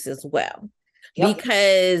business as well. Yep.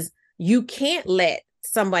 Because you can't let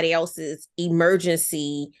somebody else's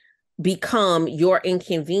emergency become your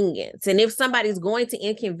inconvenience. And if somebody's going to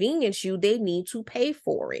inconvenience you, they need to pay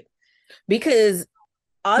for it, because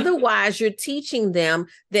otherwise you're teaching them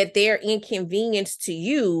that their inconvenience to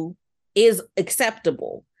you is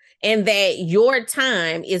acceptable and that your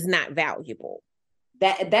time is not valuable.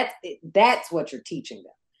 That's what you're teaching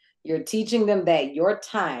them. You're teaching them that your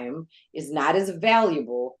time is not as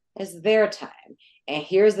valuable as their time. And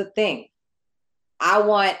here's the thing. I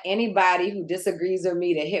want anybody who disagrees with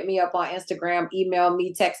me to hit me up on Instagram, email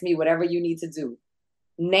me, text me, whatever you need to do.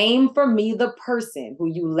 Name for me the person who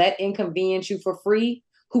you let inconvenience you for free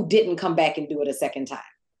who didn't come back and do it a second time.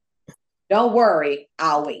 Don't worry,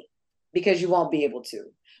 I'll wait, because you won't be able to.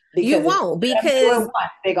 You Because if won't, you let them do it because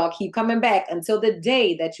once, they're going to keep coming back until the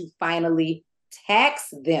day that you finally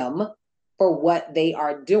tax them for what they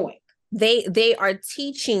are doing. they are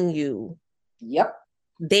teaching you. Yep.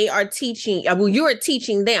 They are teaching, well, you're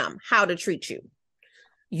teaching them how to treat you.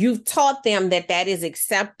 You've taught them that that is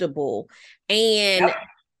acceptable. And Yep.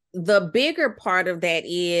 the bigger part of that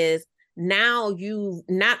is, now you've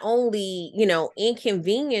not only,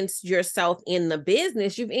 inconvenienced yourself in the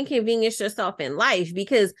business, you've inconvenienced yourself in life,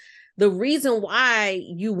 because the reason why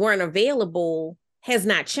you weren't available has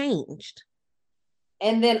not changed.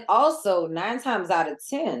 And then also, 9 times out of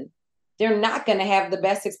 10, they're not going to have the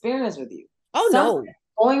best experience with you. Oh, Something's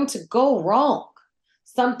no. going to go wrong.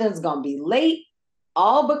 Something's going to be late,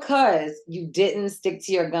 all because you didn't stick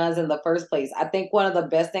to your guns in the first place. I think one of the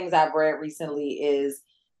best things I've read recently is,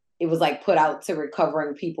 it was like put out to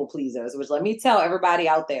recovering people pleasers, which, let me tell everybody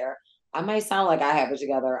out there, I might sound like I have it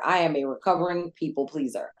together. I am a recovering people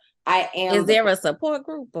pleaser. I Is am there a support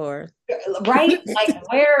group, or right?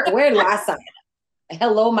 Like, where do I sign?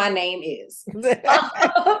 Hello, my name is.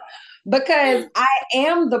 Because I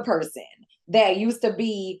am the person that used to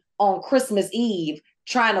be on Christmas Eve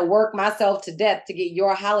trying to work myself to death to get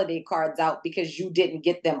your holiday cards out because you didn't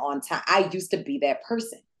get them on time. I used to be that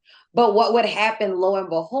person. But what would happen, lo and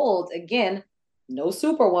behold, again, no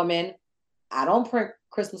superwoman, I don't print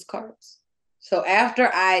Christmas cards. So after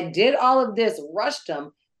I did all of this, rushed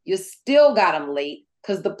them, you still got them late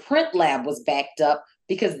because the print lab was backed up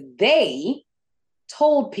because they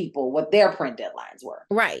told people what their print deadlines were.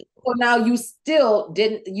 Right. So now you still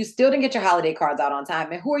didn't get your holiday cards out on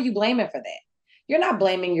time. And who are you blaming for that? You're not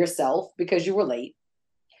blaming yourself because you were late.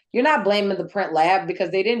 You're not blaming the print lab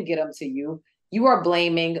because they didn't get them to you. You are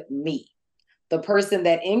blaming me. The person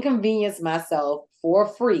that inconvenienced myself for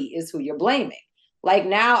free is who you're blaming. Like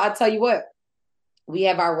now, I tell you what, we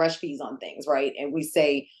have our rush fees on things, right? And we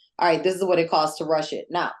say, all right, this is what it costs to rush it.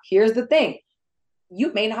 Now, here's the thing.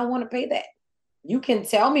 You may not want to pay that. You can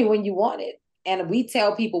tell me when you want it. And we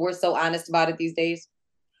tell people we're so honest about it these days.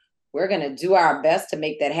 We're going to do our best to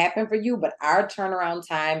make that happen for you, but our turnaround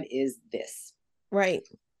time is this. Right.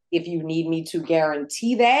 If you need me to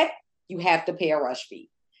guarantee that, you have to pay a rush fee.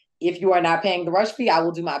 If you are not paying the rush fee, I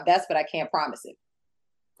will do my best, but I can't promise it.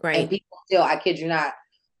 And Right. people still, I kid you not,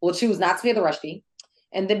 will choose not to pay the rush fee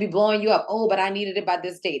and then be blowing you up. Oh, but I needed it by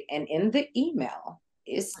this date. And in the email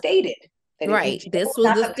is stated that if you Right. chose This was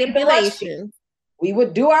not the to pay the rush fee, stipulation. we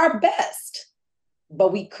would do our best,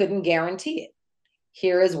 but we couldn't guarantee it.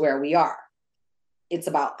 Here is where we are. It's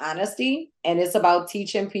about honesty and it's about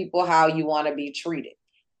teaching people how you want to be treated.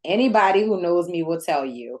 Anybody who knows me will tell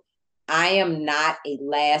you I am not a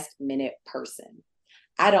last minute person.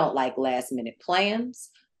 I don't like last minute plans.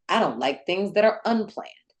 I don't like things that are unplanned.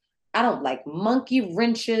 I don't like monkey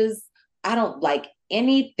wrenches. I don't like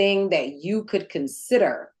anything that you could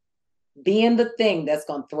consider being the thing that's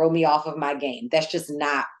going to throw me off of my game. That's just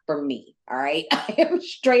not for me. All right. I am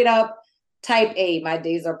straight up type A. My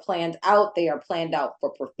days are planned out. They are planned out for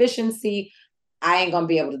proficiency. I ain't going to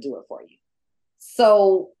be able to do it for you.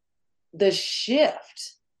 So the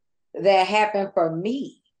shift that happened for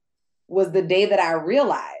me was the day that I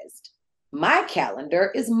realized my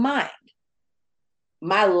calendar is mine.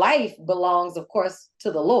 My life belongs, of course,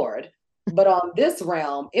 to the Lord, but on this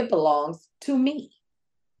realm, it belongs to me.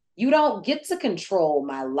 You don't get to control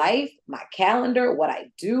my life, my calendar, what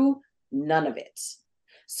I do, none of it.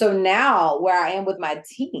 So now, where I am with my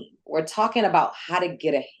team, we're talking about how to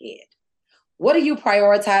get ahead. What do you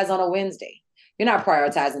prioritize on a Wednesday? You're not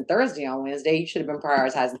prioritizing Thursday on Wednesday. You should have been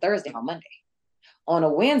prioritizing Thursday on Monday. On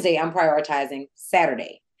a Wednesday, I'm prioritizing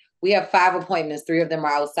Saturday. We have 5 appointments. 3 of them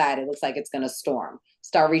are outside. It looks like it's going to storm.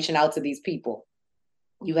 Start reaching out to these people.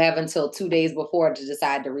 You have until 2 days before to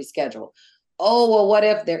decide to reschedule. Oh, well, what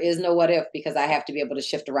if? There is no what if because I have to be able to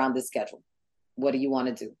shift around this schedule. What do you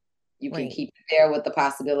want to do? You can Right. keep it there with the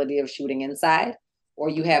possibility of shooting inside, or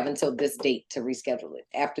you have until this date to reschedule it.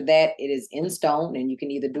 After that, it is in stone, and you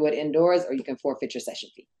can either do it indoors or you can forfeit your session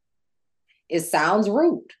fee. It sounds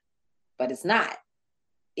rude, but it's not.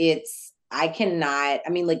 I cannot, I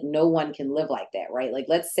mean, like, no one can live like that, right? Like,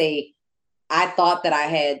 let's say I thought that I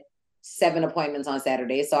had 7 appointments on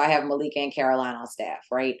Saturday, so I have Malika and Caroline on staff,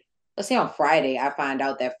 right? Let's say on Friday, I find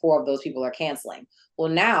out that 4 of those people are canceling. Well,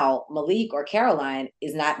 now Malik or Caroline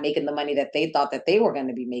is not making the money that they thought that they were going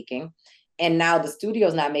to be making. And now the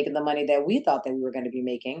studio's not making the money that we thought that we were going to be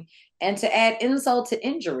making. And to add insult to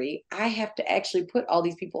injury, I have to actually put all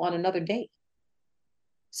these people on another day.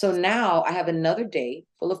 So now I have another day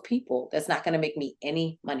full of people that's not going to make me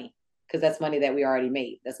any money because that's money that we already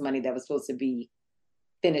made. That's money that was supposed to be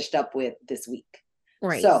finished up with this week.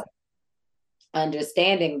 Right. So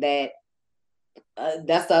understanding that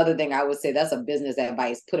that's the other thing I would say. That's a business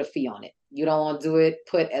advice. Put a fee on it. You don't want to do it.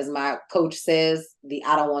 Put, as my coach says, the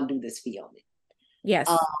I don't want to do this fee on it. Yes.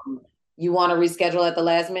 You want to reschedule at the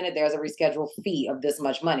last minute? There's a reschedule fee of this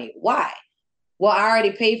much money. Why? Well, I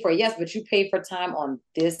already paid for it. Yes, but you paid for time on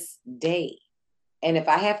this day. And if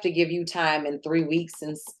I have to give you time in 3 weeks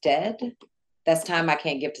instead, that's time I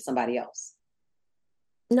can't give to somebody else.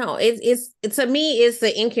 No, it's to me, it's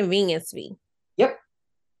the inconvenience fee. Yep.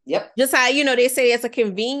 Yep. Just how, they say it's a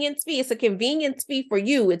convenience fee. It's a convenience fee for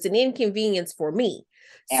you. It's an inconvenience for me.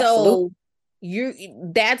 Absolutely.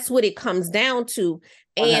 So that's what it comes down to.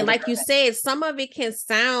 And 100%. like you said, some of it can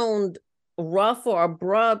sound rough or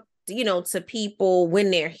abrupt, to people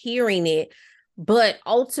when they're hearing it. But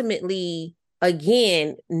ultimately,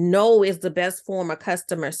 again, no is the best form of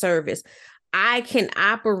customer service. I can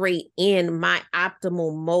operate in my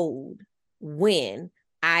optimal mode when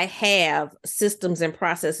I have systems and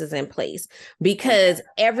processes in place because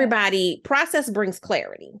process brings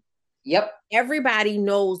clarity. Yep. Everybody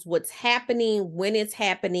knows what's happening, when it's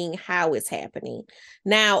happening, how it's happening.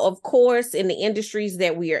 Now, of course, in the industries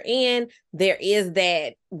that we are in, there is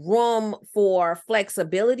that room for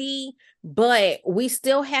flexibility, but we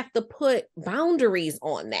still have to put boundaries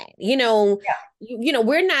on that.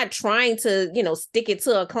 We're not trying to, stick it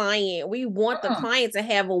to a client. We want the client to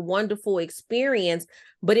have a wonderful experience.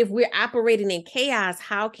 But if we're operating in chaos,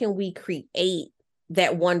 how can we create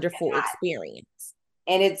that wonderful experience?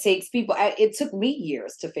 And it takes people, it took me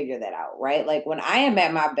years to figure that out, right? Like when I am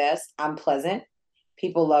at my best, I'm pleasant.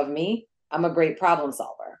 People love me. I'm a great problem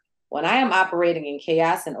solver. When I am operating in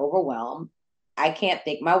chaos and overwhelm, I can't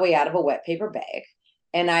think my way out of a wet paper bag,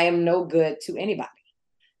 and I am no good to anybody.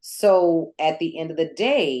 So at the end of the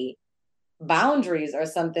day, boundaries are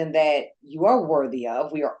something that you are worthy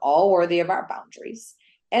of. We are all worthy of our boundaries.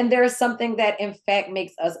 And there's something that, in fact,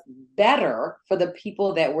 makes us better for the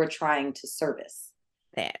people that we're trying to service.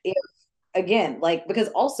 That. If, again, like, because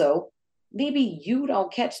also maybe you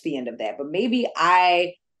don't catch the end of that, but maybe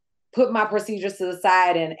I put my procedures to the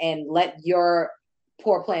side and let your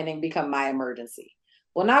poor planning become my emergency.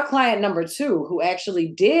 Well, now client number two, who actually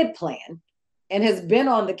did plan and has been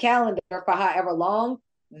on the calendar for however long,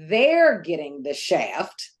 they're getting the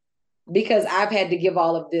shaft because I've had to give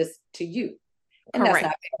all of this to you. And that's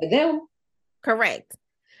not Correct. fair to them. Correct.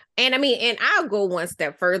 And I mean, and I'll go one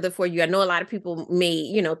step further for you. I know a lot of people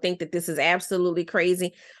may, think that this is absolutely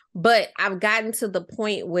crazy, but I've gotten to the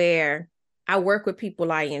point where I work with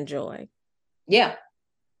people I enjoy. Yeah.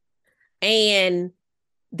 And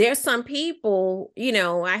there's some people,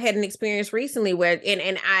 I had an experience recently where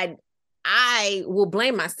and I will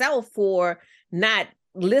blame myself for not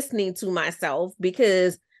listening to myself,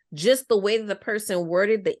 because just the way that the person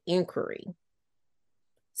worded the inquiry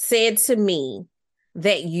said to me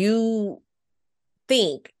that you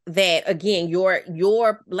think that, again,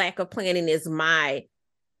 your lack of planning is my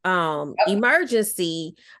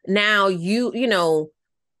emergency. Now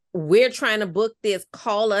we're trying to book this,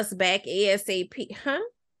 call us back ASAP. Huh?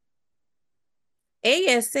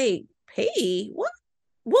 ASAP?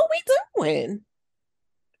 What we doing?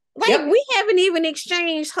 Like, Yep. we haven't even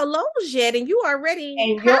exchanged hellos yet, and you already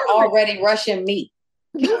And you're hollering. already rushing me.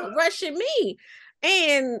 You rushing me.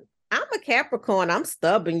 And I'm a Capricorn. I'm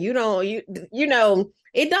stubborn.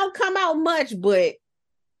 It don't come out much, but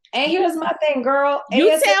And you here's my thing, girl. you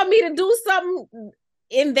ASAP tell me to do something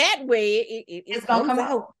in that way, it is gonna comes come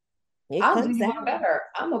out. out. It I'll do comes you one out. better.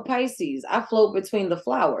 I'm a Pisces. I float between the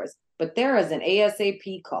flowers, but there is an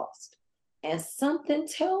ASAP cost. And something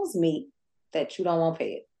tells me that you don't want to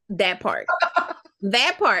pay it. That part.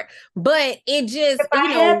 That part. But it just, If I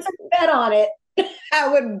had to bet on it, I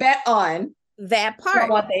would bet on that you don't part.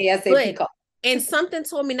 want the ASAP But cost. and something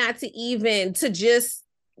told me not to even to just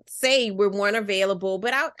say we weren't available.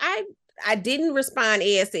 But I didn't respond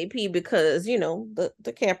ASAP because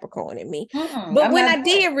the Capricorn in me. But I'm when not I doing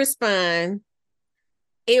did respond,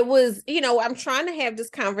 it was, I'm trying to have this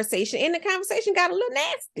conversation, and the conversation got a little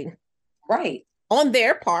nasty it. Right. on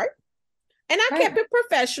their part. And I Right. kept it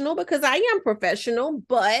professional because I am professional,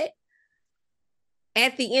 but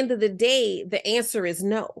at the end of the day, the answer is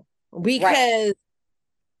no, Right. because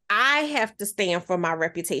I have to stand for my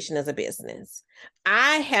reputation as a business.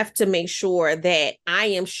 I have to make sure that I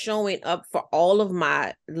am showing up for all of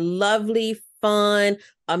my lovely, fun,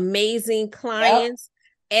 amazing Yep. clients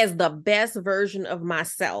as the best version of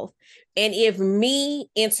myself. And if me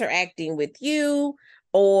interacting with you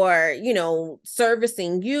or,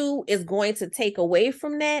 servicing you is going to take away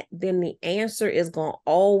from that, then the answer is going to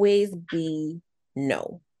always be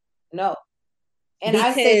no. No. And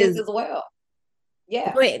I say this Because, as well.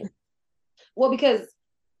 Yeah. go ahead. Well, because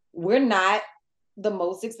we're not the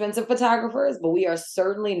most expensive photographers, but we are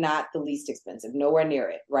certainly not the least expensive, nowhere near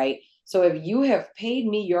it, right? So if you have paid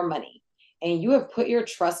me your money and you have put your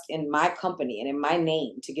trust in my company and in my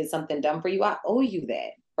name to get something done for you, I owe you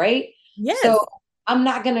that, right? So Yes. I'm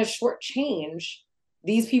not going to shortchange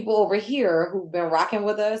these people over here who've been rocking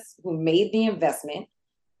with us, who made the investment.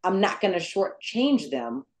 I'm not going to shortchange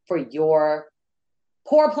them for your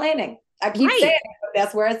poor planning. I keep saying Right. it, but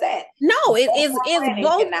that's where it's at. No, it is Poor it's planning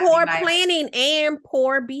both cannot be poor my planning and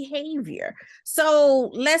poor behavior.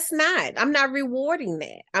 So let's not. I'm not rewarding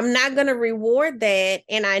that. I'm not going to reward that.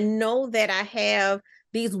 And I know that I have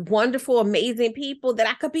these wonderful, amazing people that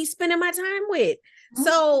I could be spending my time with.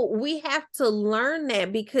 So we have to learn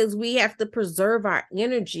that, because we have to preserve our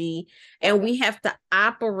energy, and we have to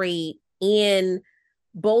operate in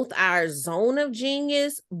both our zone of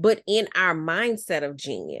genius, but in our mindset of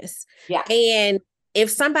genius. Yeah, And if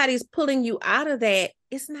somebody's pulling you out of that,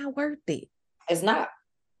 it's not worth it. it's not.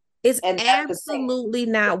 It's And that's the thing. absolutely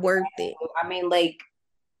not worth it. I mean, like,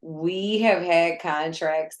 we have had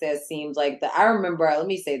contracts that seems like I remember, let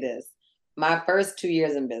me say this. My first 2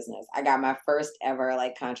 years in business, I got my first ever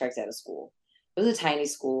like contracts at a school. It was a tiny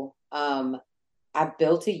school. I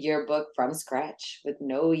built a yearbook from scratch with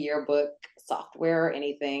no yearbook software or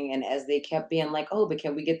anything. And as they kept being like, oh, but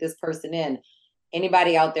can we get this person in?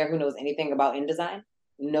 Anybody out there who knows anything about InDesign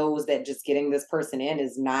knows that just getting this person in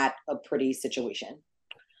is not a pretty situation.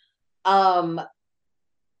 Um,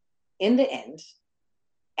 in the end,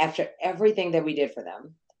 after everything that we did for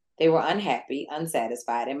them, they were unhappy,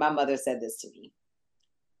 unsatisfied. And my mother said this to me: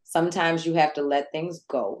 sometimes you have to let things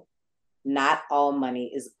go. Not all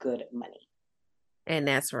money is good money. And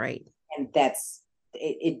that's right. And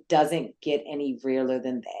it doesn't get any realer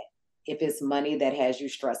than that. If it's money that has you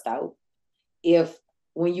stressed out, if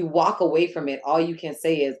when you walk away from it, all you can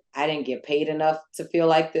say is, I didn't get paid enough to feel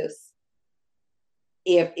like this.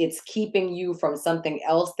 If it's keeping you from something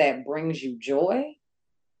else that brings you joy,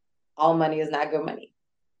 all money is not good money.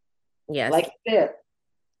 Yes. Like you said,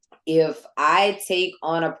 if I take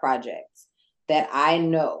on a project that I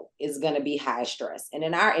know is going to be high stress, and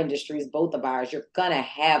in our industries, both of ours, you're going to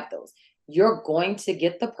have those. You're going to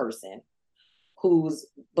get the person whose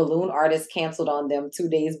balloon artist canceled on them 2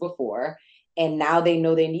 days before, and now they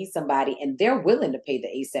know they need somebody, and they're willing to pay the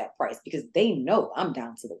ASAP price because they know I'm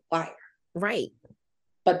down to the wire. Right.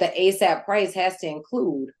 But the ASAP price has to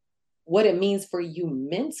include what it means for you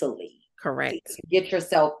mentally to Correct. get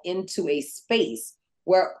yourself into a space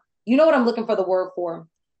where, you know what I'm looking for the word for?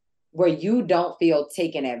 Where you don't feel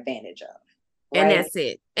taken advantage of, And right? that's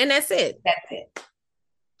it. And that's it. That's it.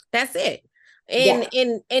 That's it. Yeah.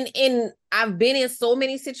 And I've been in so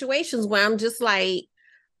many situations where I'm just like,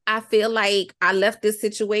 I feel like I left this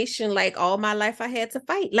situation like all my life I had to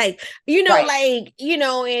fight. Right.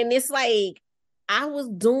 And it's like I was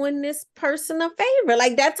doing this person a favor.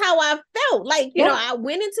 Like that's how I felt. Yeah. I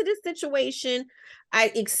went into this situation,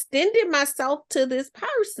 I extended myself to this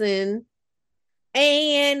person,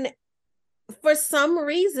 and for some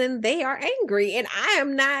reason they are angry and I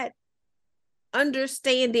am not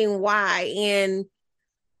understanding why. And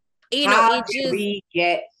How it did just, we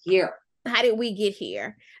get here? how did we get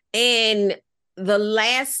here? And the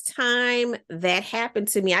last time that happened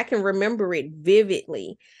to me, I can remember it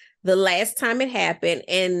vividly. The last time it happened,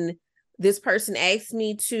 and this person asked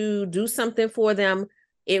me to do something for them.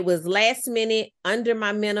 It was last minute, under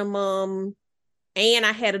my minimum, and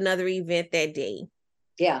I had another event that day.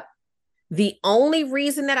 Yeah. The only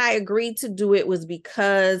reason that I agreed to do it was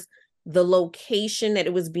because the location that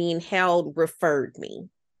it was being held referred me.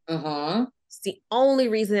 Mm-hmm. It's the only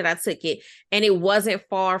reason that I took it. And it wasn't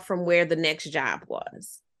far from where the next job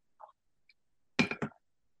was.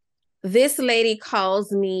 This lady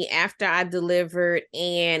calls me after I delivered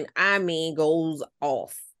and goes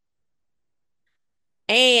off.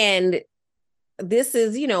 And this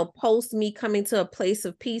is, post me coming to a place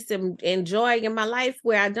of peace and joy in my life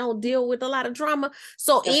where I don't deal with a lot of drama.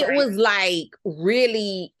 So That's it right. was like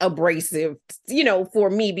really abrasive, for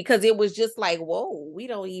me, because it was just like, whoa, we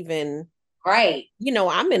don't even, Right.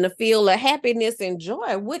 I'm in a field of happiness and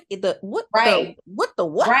joy. Right. What?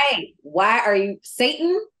 Right. Why are you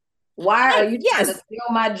Satan? Why are Right. you trying to Yes. steal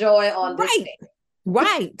my joy on this Right. day?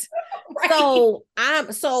 Right.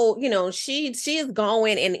 Right. So she is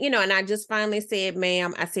going, and I just finally said,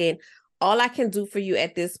 ma'am, I said, all I can do for you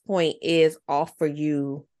at this point is offer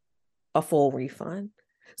you a full refund.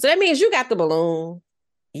 So that means you got the balloon,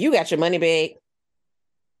 you got your money back.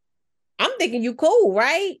 I'm thinking you cool,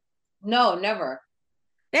 right? No, never.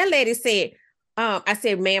 That lady said, I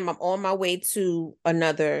said, ma'am, I'm on my way to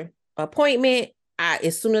another appointment.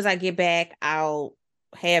 As soon as I get back, I'll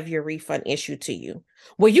have your refund issued to you.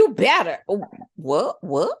 Well, you better. Oh, what?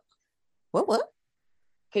 What? What? What?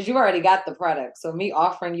 Because you already got the product. So me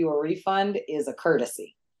offering you a refund is a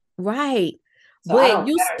courtesy. Right. So I But don't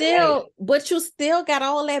you better than anything. still got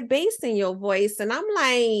all that bass in your voice. And I'm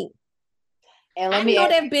like, And let I me know ask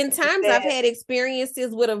there have you, been you times I've said, had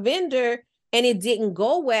experiences with a vendor and it didn't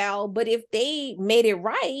go well, but if they made it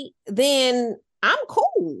right, then I'm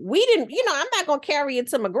cool. We didn't, I'm not gonna carry it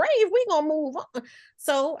to my grave. We gonna move on.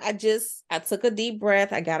 So I took a deep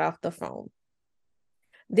breath. I got off the phone.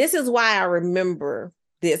 This is why I remember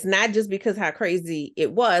this, not just because how crazy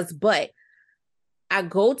it was, but I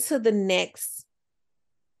go to the next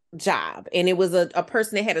job, and it was a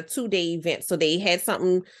person that had a 2-day event. So they had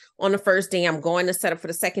something on the first day. I'm going to set up for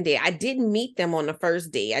the second day. I didn't meet them on the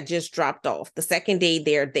first day. I just dropped off. The second day,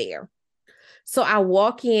 they're there. So I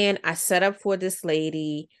walk in, I set up for this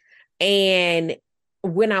lady. And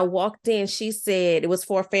when I walked in, she said it was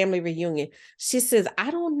for a family reunion. She says,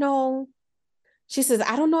 I don't know. She says,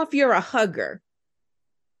 I don't know if you're a hugger.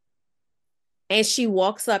 And she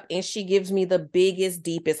walks up and she gives me the biggest,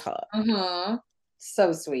 deepest hug. mm-hmm.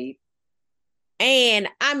 So sweet. And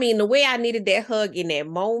the way I needed that hug in that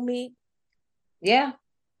moment. Yeah.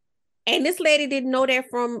 And this lady didn't know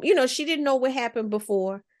that she didn't know what happened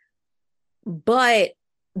before. But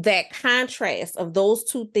that contrast of those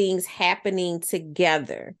two things happening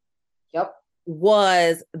together Yep.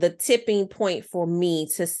 was the tipping point for me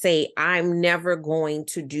to say, I'm never going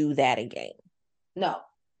to do that again. No.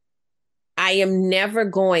 I am never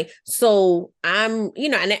going. So I'm,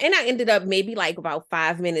 and I ended up maybe like about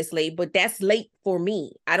 5 minutes late, but that's late for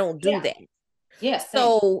me. I don't do Yeah. that. Yeah. Same.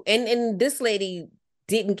 So, and this lady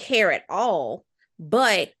didn't care at all,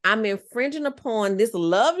 but I'm infringing upon this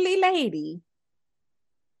lovely lady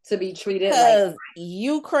To be treated like because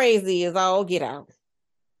you crazy as all get out.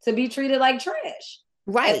 to be treated like trash at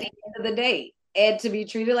the Right. end of the day, and to be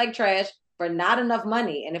treated like trash for not enough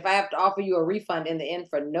money. And if I have to offer you a refund in the end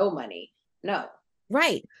for no money, no.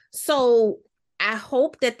 Right. So I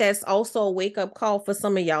hope that that's also a wake up call for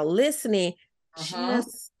some of y'all listening. Uh-huh.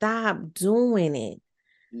 Just stop doing it.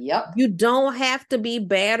 Yep. You don't have to be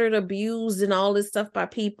battered, abused, and all this stuff by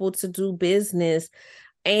people to do business.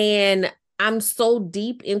 And I'm so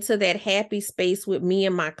deep into that happy space with me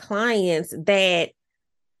and my clients that,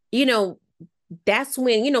 you know, that's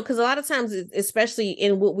when, because a lot of times, especially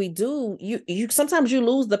in what we do, you sometimes you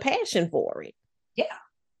lose the passion for it. Yeah.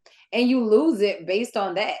 And you lose it based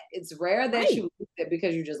on that. It's rare that Right. you lose it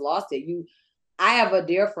because you just lost it. I have a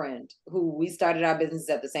dear friend who we started our business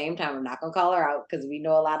at the same time. I'm not gonna call her out because we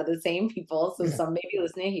know a lot of the same people. So some may be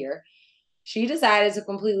listening here. She decided to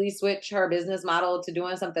completely switch her business model to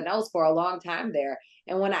doing something else for a long time there.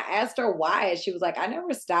 And when I asked her why, she was like, I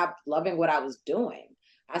never stopped loving what I was doing.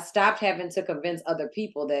 I stopped having to convince other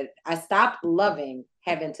people that I stopped loving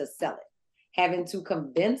having to sell it, having to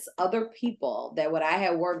convince other people that what I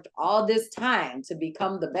had worked all this time to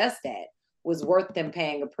become the best at was worth them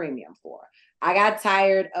paying a premium for. I got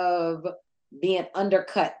tired of being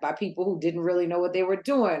undercut by people who didn't really know what they were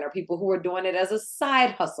doing or people who were doing it as a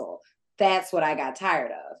side hustle. That's what I got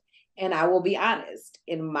tired of. And I will be honest,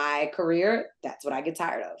 in my career, that's what I get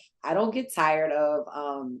tired of. I don't get tired of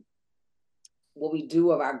what we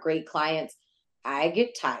do of our great clients. I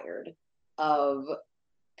get tired of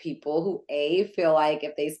people who feel like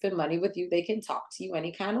if they spend money with you, they can talk to you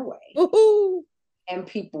any kind of way. Woohoo. And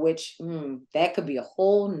people, which that could be a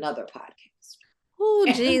whole nother podcast. Oh,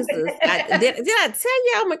 Jesus. Did I tell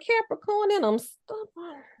you I'm a Capricorn and I'm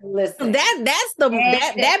stubborn? Listen,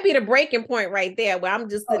 That be the breaking point right there where I'm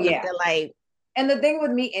just oh sitting up yeah. there like, And the thing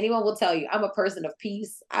with me, anyone will tell you, I'm a person of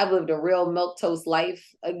peace. I've lived a real milk toast life.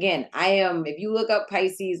 Again, I am, if you look up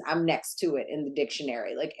Pisces, I'm next to it in the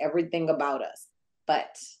dictionary, like everything about us.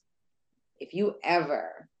 But if you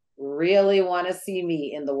ever really want to see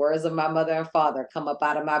me, in the words of my mother and father, come up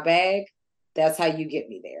out of my bag, that's how you get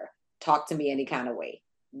me there. Talk to me any kind of way.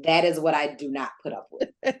 That is what I do not put up with.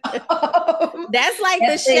 that's like the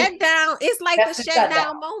That thing, shutdown. It's like the that's the shutdown.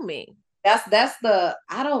 shutdown moment. That's the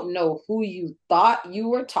I don't know who you thought you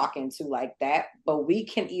were talking to like that, but we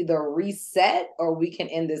can either reset or we can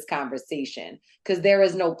end this conversation because there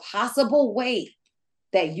is no possible way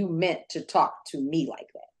that you meant to talk to me like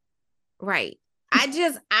that. Right. I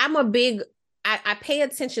pay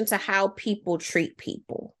attention to how people treat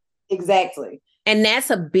people. Exactly. And that's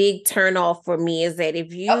a big turn off for me is that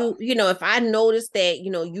if Yep. if I notice that,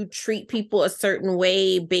 you treat people a certain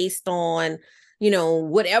way based on,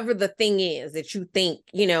 whatever the thing is that you think,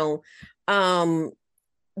 um,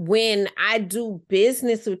 when I do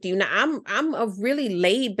business with you, now I'm a really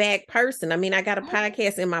laid back person. I mean, I got a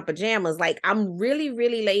podcast in my pajamas. Like I'm really,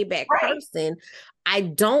 really laid back Right. person. I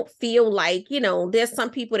don't feel like, there's some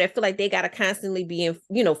people that feel like they gotta constantly be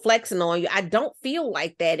flexing on you. I don't feel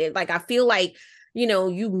like that. Like I feel like,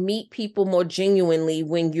 you meet people more genuinely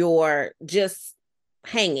when you're just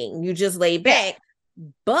hanging, you just lay Yeah. back,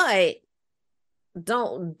 but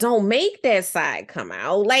don't make that side come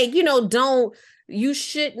out. Like, don't you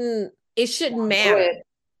shouldn't it shouldn't Don't do matter. it.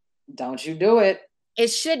 Don't you do it. It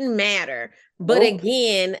shouldn't matter. But Nope.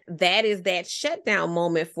 again, that is that shutdown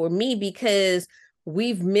moment for me because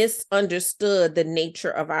we've misunderstood the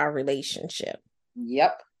nature of our relationship.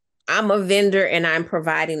 Yep. I'm a vendor and I'm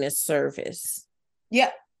providing a service.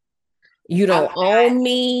 Yep. You I'm don't own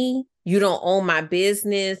me. You don't own my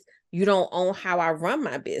business. You don't own how I run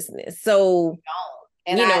my business. So,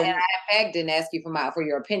 and you I and know, I in fact didn't ask you for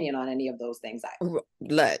your opinion on any of those things either.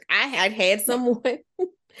 look, I had someone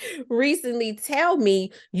recently tell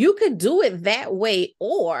me you could do it that way,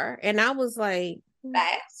 and I was like,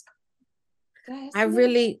 I ask. I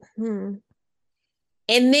really, And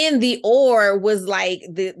then the or was like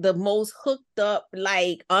the most hooked up,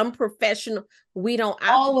 like unprofessional. We don't operate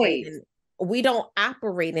Always. in we don't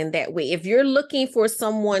operate in that way. If you're looking for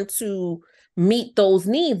someone to meet those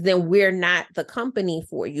needs, then we're not the company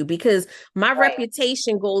for you because my Right.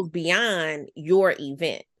 reputation goes beyond your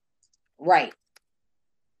event. Right.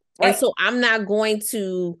 And Right. so I'm not going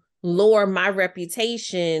to lower my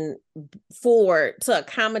reputation for to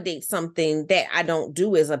accommodate something that I don't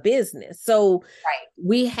do as a business. So Right.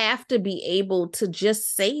 we have to be able to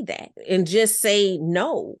just say that and just say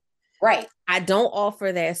no. Right. I don't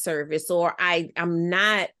offer that service, or I'm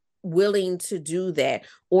not willing to do that,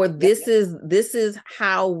 or Yep. this is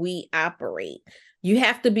how we operate. You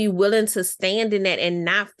have to be willing to stand in that and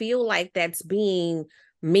not feel like that's being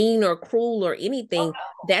mean or cruel or Oh anything. no.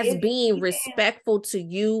 That's It's being even. respectful to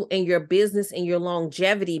you and your business and your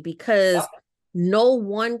longevity, because Yep. no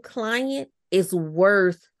one client is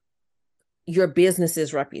worth your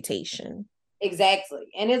business's reputation.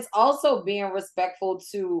 Exactly. And it's also being respectful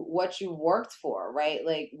to what you worked for, right?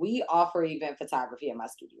 Like we offer event photography in my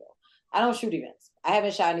studio. I don't shoot events. I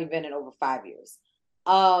haven't shot an event in over 5 years.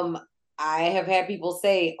 Um, I have had people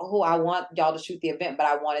say, "Oh, I want y'all to shoot the event, but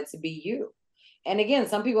I want it to be you." And again,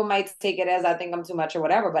 some people might take it as I think I'm too much or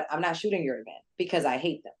whatever, but I'm not shooting your event because I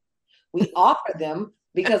hate them. We offer them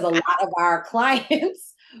because a lot of our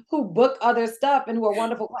clients who book other stuff and who are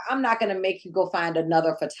wonderful, I'm not going to make you go find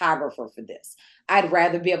another photographer for this. I'd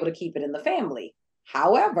rather be able to keep it in the family.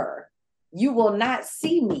 However, you will not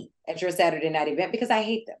see me at your Saturday night event because I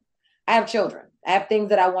hate them. I have children. I have things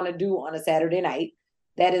that I want to do on a Saturday night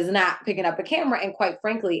that is not picking up a camera. And quite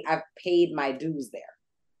frankly, I've paid my dues there.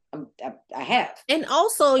 I have. And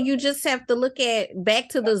also, you just have to look at back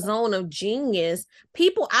to the zone of genius.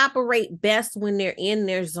 People operate best when they're in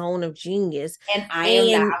their zone of genius. And I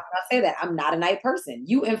am not, And I'm going to say that I'm not a night person.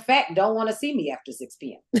 You, in fact, don't want to see me after 6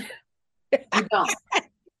 p.m. You don't.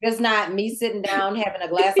 It's not me sitting down having a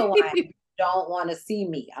glass of wine. You don't want to see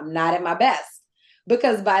me. I'm not at my best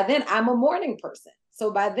because by then I'm a morning person.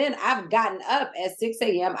 So by then I've gotten up at 6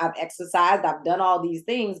 a.m. I've exercised. I've done all these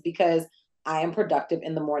things because I am productive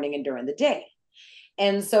in the morning and during the day.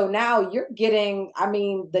 And so now you're getting, I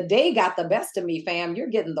mean, the day got the best of me, fam. You're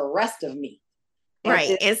getting the rest of me at right.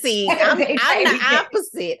 this And see, Saturday I'm night the event.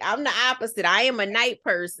 opposite. I'm the opposite. I am a night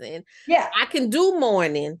person. Yeah, I can do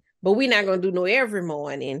morning, but we're not gonna do no every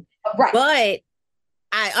morning. right. But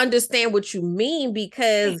I understand what you mean,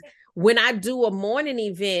 because when I do a morning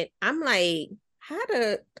event, I'm like, how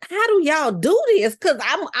do y'all do this? Because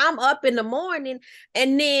I'm up in the morning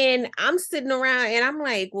and then I'm sitting around and I'm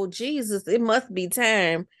like, well, Jesus, it must be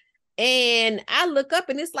time. And I look up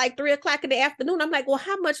and it's like 3 o'clock in the afternoon. I'm like, well,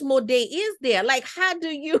 how much more day is there? Like, how do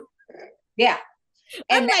you? Yeah.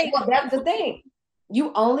 I'm And that, like, well, that's the thing.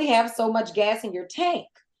 You only have so much gas in your tank.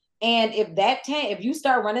 And if that tank, if you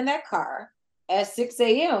start running that car at 6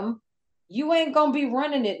 a.m., you ain't gonna be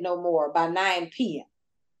running it no more by 9 p.m.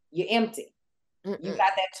 You're empty. You mm-mm.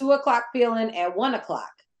 got that 2 o'clock feeling at 1 o'clock,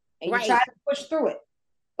 and you try Right. to push through it.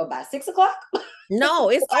 But by 6 o'clock, No,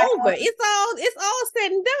 it's over. It's all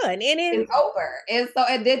said and done. And then it's over. And so,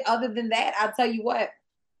 and then other than that, I'll tell you what,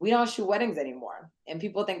 we don't shoot weddings anymore. And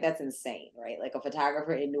people think that's insane, right? Like a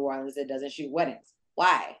photographer in New Orleans that doesn't shoot weddings.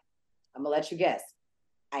 Why? I'm gonna let you guess.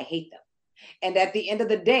 I hate them. And at the end of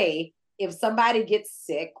the day, if somebody gets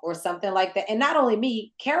sick or something like that, and not only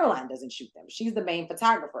me, Caroline doesn't shoot them. She's the main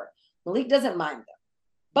photographer. Malik doesn't mind them.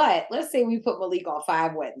 But let's say we put Malik on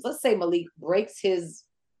 5 weddings. Let's say Malik breaks his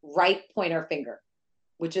right pointer finger,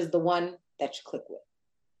 which is the one that you click with.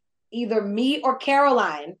 Either me or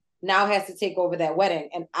Caroline now has to take over that wedding,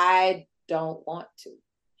 and I don't want to.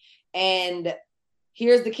 And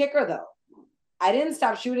here's the kicker though. I didn't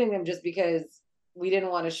stop shooting them just because we didn't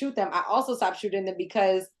want to shoot them. I also stopped shooting them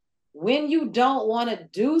because when you don't want to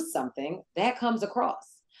do something, that comes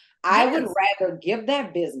across. I would yes, rather give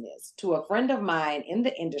that business to a friend of mine in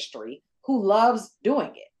the industry who loves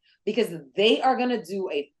doing it because they are going to do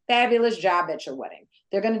a fabulous job at your wedding.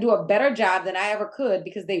 They're going to do a better job than I ever could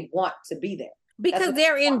because they want to be there. That's because what they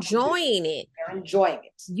they're want to do. enjoying it. They're enjoying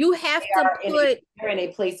it. You They have to are in a put they're in a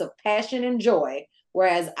place of passion and joy,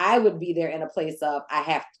 whereas I would be there in a place of I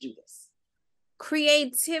have to do this.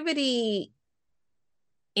 creativity,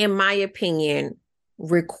 in my opinion,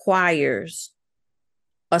 requires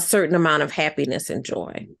a certain amount of happiness and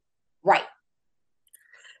joy. Right.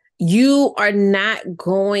 You are not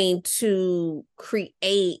going to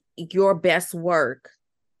create your best work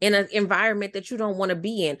in an environment that you don't want to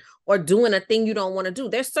be in, or doing a thing you don't want to do.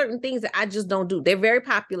 There's certain things that I just don't do. They're very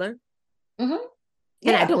popular Mm-hmm.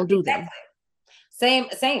 and I Yeah, don't do them. exactly.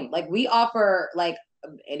 Same. Like we offer like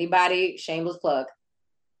anybody, shameless plug.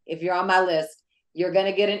 If you're on my list, you're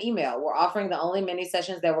gonna get an email. We're offering the only mini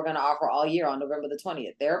sessions that we're gonna offer all year on November the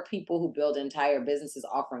 20th. There are people who build entire businesses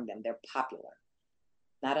offering them. They're popular.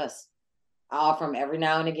 Not us. I offer them every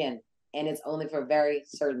now and again, and it's only for very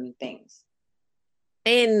certain things.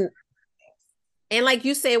 And like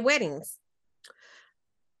you said, weddings.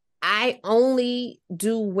 I only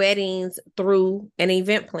do weddings through an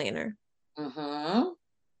event planner. Mm-hmm.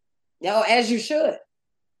 No, as you should.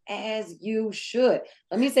 As you should.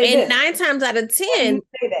 Let me say And this. nine times out of When we 10,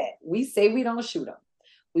 say that, we say we don't shoot them.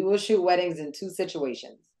 We will shoot weddings in two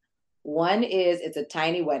situations. One is it's a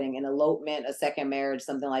tiny wedding, an elopement, a second marriage,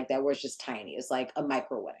 something like that, where it's just tiny. It's like a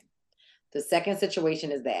micro wedding. The second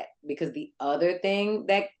situation is that because the other thing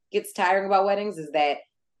that gets tiring about weddings is that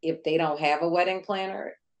if they don't have a wedding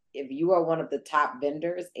planner, if you are one of the top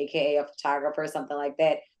vendors, aka a photographer, something like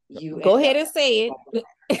that, you go end ahead up and say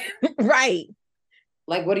it. Right.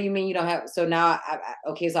 like, what do you mean you don't have? So now,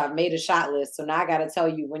 okay, so I've made a shot list. So now I got to tell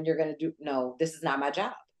you when you're going to do. No, this is not my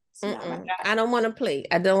job. It's not my Mm-mm. job. I don't want to play.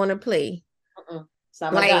 I don't want to play. Mm-mm. It's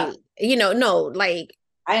not my Like, job. no, like,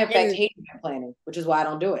 I, in fact, and hate event planning, which is why I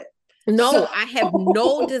don't do it. So, no, I have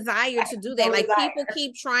no desire I to do have that. no Like, people desire.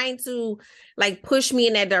 keep trying to like push me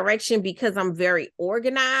in that direction because I'm very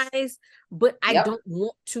organized, but I Yep. don't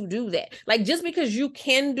want to do that. Like, just because you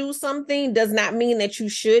can do something does not mean that you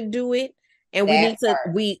should do it. And we That need to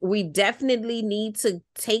part. we definitely need to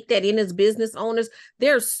take that in as business owners.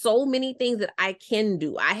 There's so many things that I can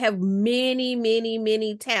do. I have many, many,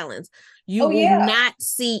 many talents. You Oh, will yeah. not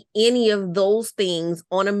see any of those things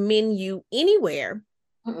on a menu anywhere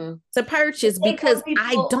Mm-mm. to To purchase take those because I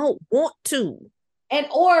people, don't want to. and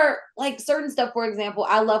or like certain stuff, for example,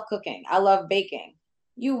 I love cooking, I love baking.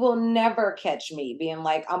 You will never catch me being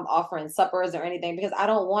like I'm offering suppers or anything because I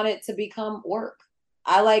don't want it to become work.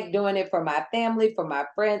 I like doing it for my family, for my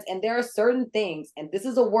friends, and there are certain things, and this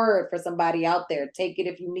is a word for somebody out there, take it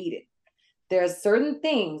if you need it. There are certain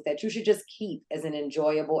things that you should just keep as an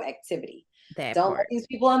enjoyable activity. That Don't let part. these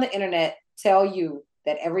people on the internet tell you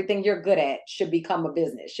that everything you're good at should become a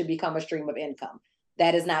business, should become a stream of income.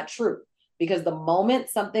 That is not true because the moment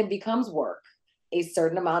something becomes work, a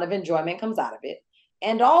certain amount of enjoyment comes out of it.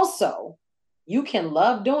 And also, you can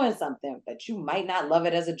love doing something, but you might not love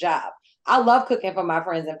it as a job. I love cooking for my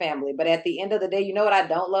friends and family, but at the end of the day, you know what I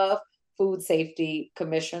don't love? Food safety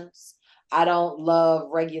commissions. I don't love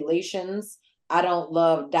regulations. I don't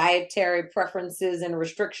love dietary preferences and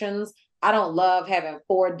restrictions. I don't love having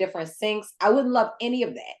four different sinks. I wouldn't love any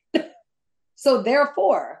of that. So,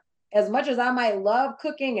 therefore, as much as I might love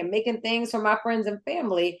cooking and making things for my friends and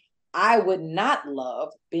family, I would not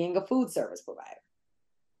love being a food service provider.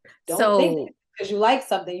 Don't think So because you like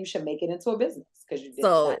something, you should make it into a business because you did not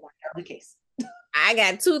so the case. I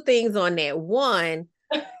got two things on that. One,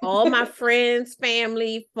 all my friends,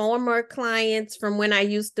 family, former clients from when I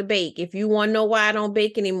used to bake. If you want to know why I don't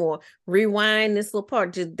bake anymore, rewind this little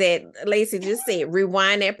part. Just that Lacey just said,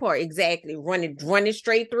 rewind that part. Exactly. Run it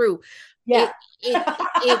straight through. Yeah.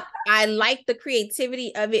 It I like the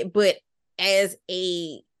creativity of it, but as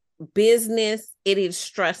a business, it is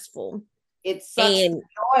stressful. It sucks the And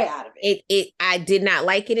joy out of it. it I did not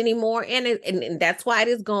like it anymore. And that's why it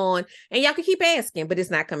is gone. And y'all can keep asking, but it's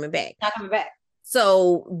not coming back. Not coming back.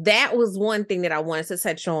 So that was one thing that I wanted to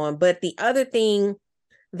touch on. But the other thing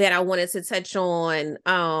that I wanted to touch on,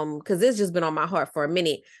 because it's just been on my heart for a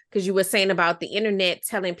minute, because you were saying about the internet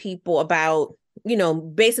telling people about,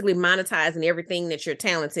 basically monetizing everything that you're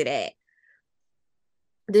talented at.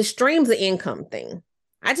 The streams of income thing.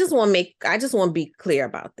 I just want to be clear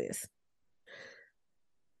about this.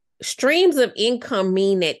 Streams of income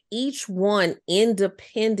mean that each one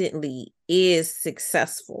independently is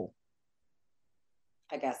successful.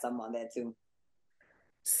 I got some on that too.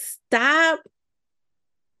 Stop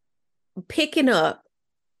picking up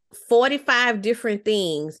 45 different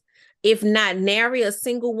things if not nary a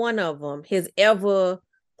single one of them has ever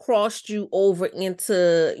crossed you over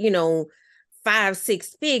into, 5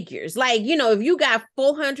 6 figures. Like, if you got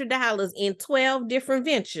 $400 in 12 different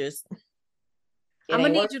ventures, It I'm gonna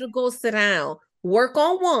ain't need work. you to go sit down, work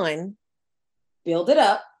on one, Build it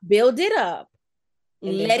up build it up,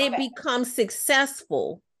 and then let come it back. become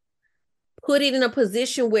successful, put it in a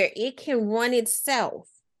position where it can run itself,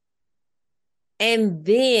 and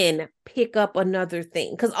then pick up another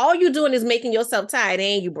thing. Because all you're doing is making yourself tired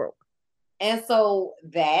and you broke. And so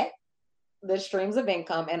that the streams of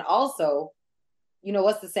income, and also,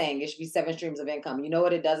 what's the saying? It should be seven streams of income. You know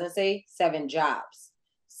what it doesn't say? Seven jobs.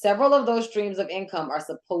 Several of those streams of income are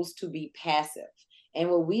supposed to be passive. And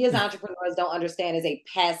what we as entrepreneurs don't understand is a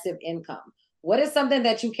passive income. What is something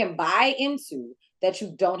that you can buy into that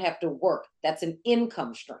you don't have to work? That's an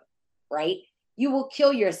income stream, right? You will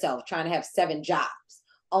kill yourself trying to have seven jobs,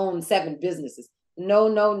 own seven businesses. No,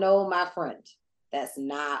 no, no, my friend. That's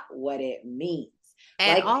not what it means.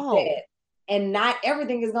 At Like we all. said, and not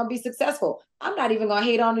everything is going to be successful. I'm not even going to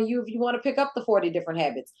hate on you if you want to pick up the 40 different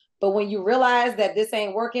habits. But when you realize that this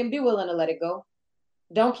ain't working, be willing to let it go.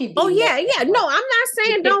 Don't keep Oh beating that yeah, yeah. dead No, horse. I'm not You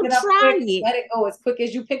saying picked don't it up try quick. it. Let it go as quick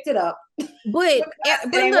as you picked it up But because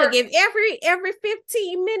it but ain't look, working. if every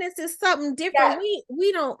 15 minutes is something different, Yes.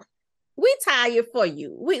 we don't we tired for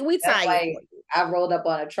you. We That's tired like for you. I rolled up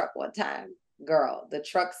on a truck one time. Girl, the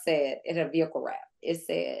truck said it had a vehicle wrap. It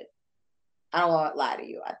said, I don't want to lie to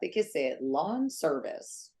you. I think it said lawn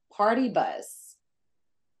service, party bus,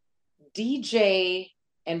 DJ,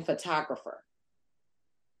 and photographer.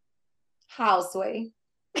 Houseway.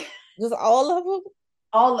 Just all of them.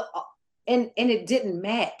 All and it didn't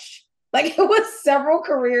match. Like it was several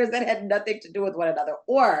careers that had nothing to do with one another.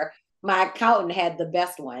 Or my accountant had the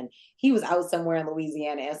best one. He was out somewhere in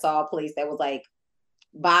Louisiana and saw a place that was like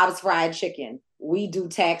Bob's Fried Chicken. We do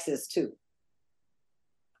taxes too.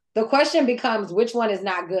 The question becomes which one is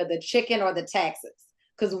not good, the chicken or the taxes?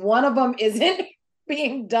 Because one of them isn't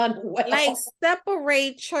being done Like well.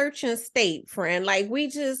 separate church and state, friend. Like we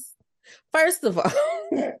just first of all,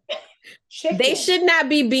 they Chicken, should not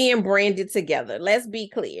be being branded together. Let's be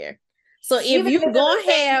clear. So even if it's in the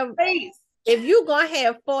same space. if you gonna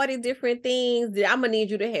have 40 different things, then I'm gonna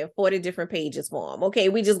need you to have 40 different pages for them. Okay,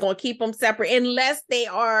 we just gonna keep them separate unless they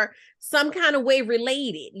are some kind of way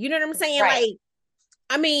related. You know what I'm saying? Right. Like,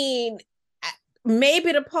 I mean,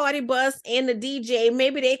 maybe the party bus and the DJ,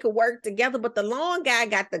 maybe they could work together, but the lawn guy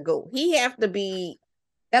got to go. He have to be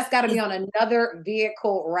That's got to be on another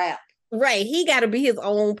vehicle wrap. right. He got to be his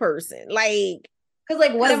own person. Like, Because,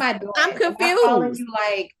 like, what am because I I'm doing? Am I calling confused. you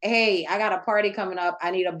like, hey, I got a party coming up.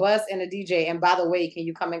 I need a bus and a DJ. And by the way, can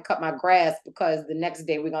you come and cut my grass? Because the next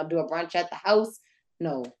day we're going to do a brunch at the house.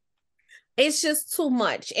 No. It's just too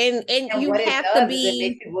much. And And you what it have to does is it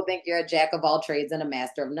makes be people think you're a jack of all trades and a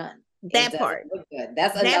master of none. It that doesn't part. look good.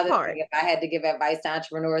 That's That another part. thing. If I had to give advice to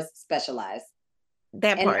entrepreneurs, specialize.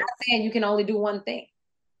 That And not part. saying you can only do one thing,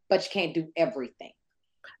 but you can't do everything.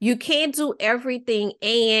 You can't do everything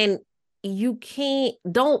and you can't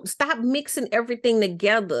don't stop mixing everything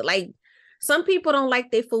together. Like some people don't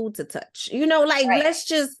like their food to touch. You know, like Right. let's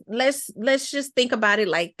just think about it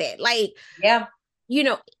like that. Like, Yeah. you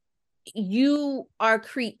know, you are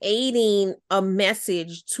creating a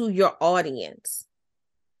message to your audience.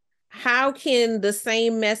 How can the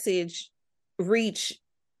same message reach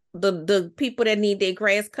the people that need their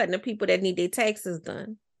grass cut and the people that need their taxes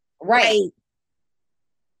done? Right. Like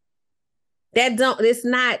that don't it's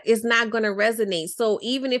not going to resonate. So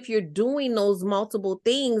even if you're doing those multiple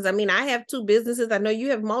things, I mean, I have two businesses, I know you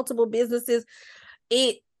have multiple businesses,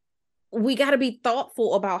 it we got to be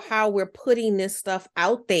thoughtful about how we're putting this stuff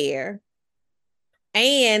out there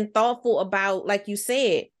and thoughtful about, like you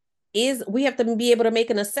said, is we have to be able to make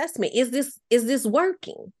an assessment. Is this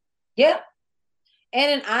working? Yeah.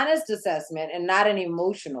 And an honest assessment and not an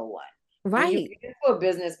emotional one. When you Right. get into a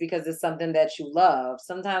business because it's something that you love,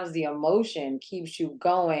 sometimes the emotion keeps you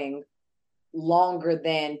going longer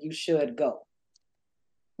than you should go.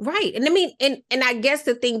 Right. And I mean, and I guess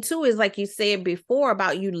the thing too is like you said before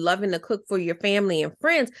about you loving to cook for your family and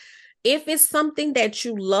friends. If it's something that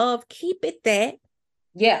you love, keep it that.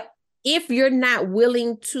 Yeah. If you're not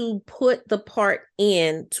willing to put the part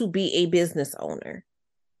in to be a business owner.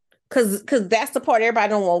 Cause that's the part everybody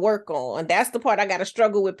don't want to work on. That's the part I gotta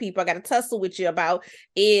struggle with people. I gotta tussle with you about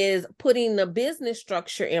is putting the business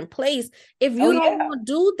structure in place. If Oh you don't yeah. want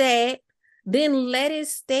to do that, then let it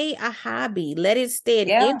stay a hobby. Let it stay an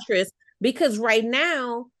Yeah. interest. Because right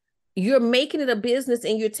now you're making it a business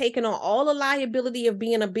and you're taking on all the liability of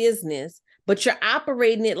being a business, but you're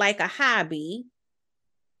operating it like a hobby.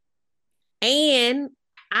 And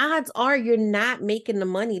odds are you're not making the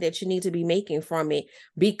money that you need to be making from it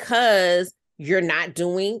because you're not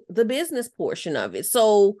doing the business portion of it.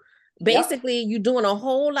 So Yep. basically, you're doing a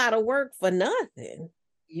whole lot of work for nothing.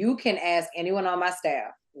 You can ask anyone on my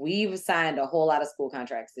staff. We've signed a whole lot of school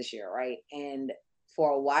contracts this year, right? And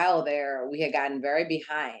for a while there, we had gotten very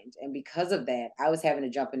behind. And because of that, I was having to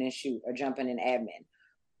jump in and shoot or jump in admin.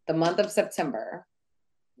 The month of September,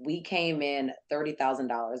 we came in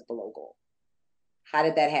 $30,000 below goal. How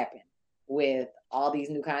did that happen? With all these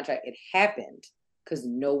new contracts, it happened because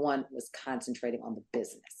no one was concentrating on the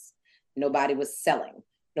business. Nobody was selling.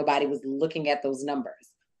 Nobody was looking at those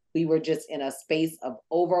numbers. We were just in a space of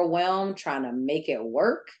overwhelm trying to make it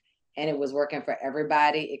work. And it was working for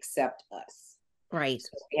everybody except us. Right. So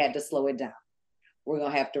we had to slow it down. We're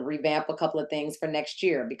going to have to revamp a couple of things for next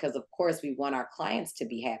year because, of course, we want our clients to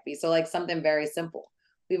be happy. So, like something very simple.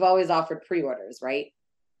 We've always offered pre orders, right?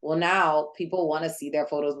 Well, now people want to see their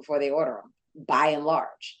photos before they order them, by and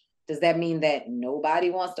large. Does that mean that nobody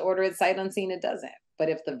wants to order it sight unseen? It doesn't. But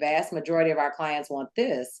if the vast majority of our clients want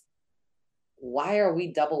this, why are we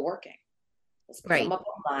double working? Let's put them Right. up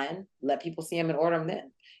online, let people see them and order them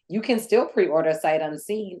then. You can still pre-order sight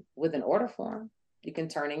unseen with an order form. You can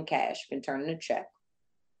turn in cash, you can turn in a check.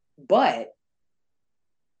 But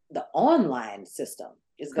the online system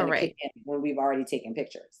is going to kick Correct. in when we've already taken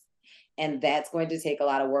pictures. And that's going to take a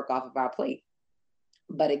lot of work off of our plate.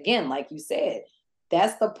 But again, like you said,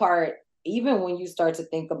 that's the part, even when you start to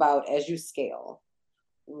think about as you scale,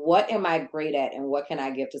 what am I great at and what can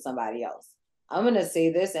I give to somebody else? I'm going to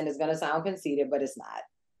say this and it's going to sound conceited, but it's not.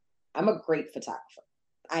 I'm a great photographer.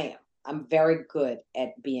 I am. I'm very good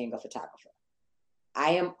at being a photographer.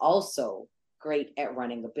 I am also great at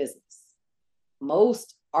running a business.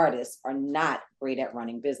 Most artists are not great at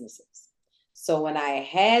running businesses. So when I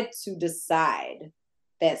had to decide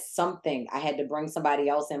that something, I had to bring somebody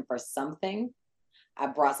else in for something, I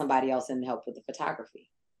brought somebody else in to help with the photography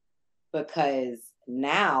because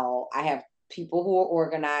now I have people who are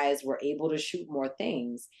organized, we're able to shoot more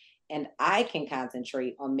things, and I can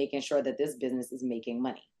concentrate on making sure that this business is making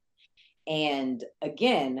money. And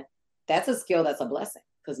again, that's a skill that's a blessing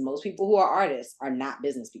because most people who are artists are not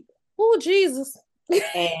business people. Oh, Jesus.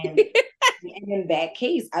 And in that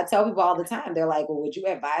case, I tell people all the time, they're like, well, would you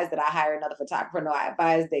advise that I hire another photographer? No, I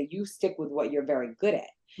advise that you stick with what you're very good at.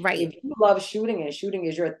 Right. If you love shooting and shooting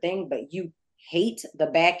is your thing, but you hate the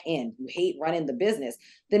back end, you hate running the business,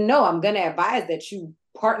 then no, I'm going to advise that you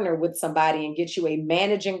partner with somebody and get you a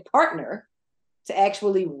managing partner to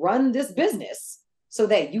actually run this business so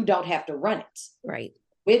that you don't have to run it. Right.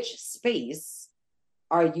 Which space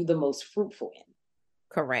are you the most fruitful in?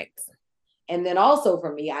 Correct. And then also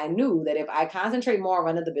for me, I knew that if I concentrate more on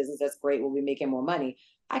running the business, that's great. We'll be making more money.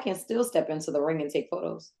 I can still step into the ring and take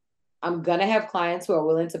photos. I'm going to have clients who are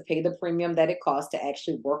willing to pay the premium that it costs to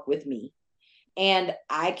actually work with me. And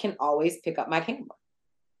I can always pick up my camera.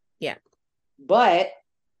 Yeah. But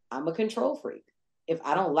I'm a control freak. If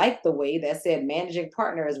I don't like the way that said managing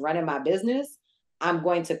partner is running my business, I'm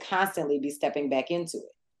going to constantly be stepping back into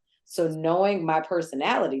it. So knowing my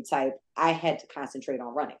personality type, I had to concentrate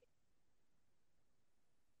on running.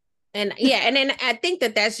 And yeah, and then I think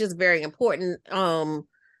that that's just very important.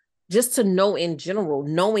 Just to know in general,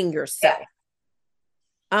 knowing Yeah. yourself.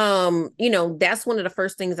 That's one of the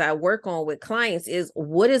first things I work on with clients is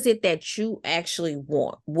what is it that you actually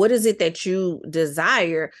want? What is it that you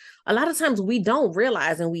desire? A lot of times we don't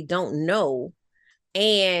realize and we don't know.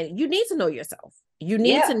 And you need to know yourself. You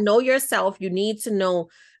need to Yeah. know yourself. You need to know.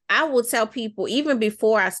 I will tell people, even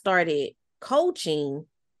before I started coaching,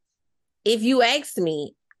 if you asked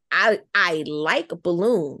me, I like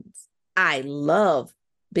balloons. I love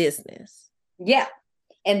business. Yeah.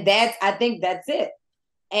 And I think that's it.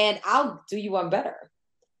 And I'll do you one better.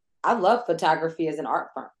 I love photography as an art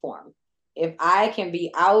form. If I can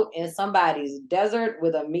be out in somebody's desert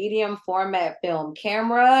with a medium format film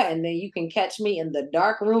camera and then you can catch me in the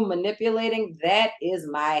dark room manipulating, that is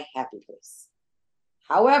my happy place.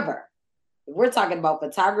 However, if we're talking about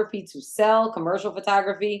photography to sell, commercial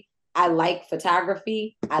photography, I like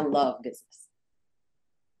photography. I love business.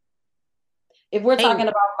 If we're And talking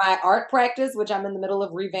about my art practice, which I'm in the middle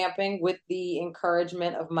of revamping with the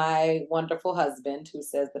encouragement of my wonderful husband, who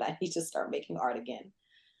says that I need to start making art again,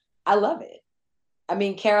 I love it. I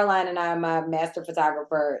mean, Caroline and I, my master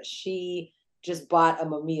photographer, she just bought a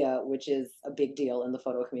Mamiya, which is a big deal in the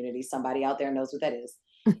photo community. Somebody out there knows what that is.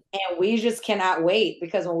 And we just cannot wait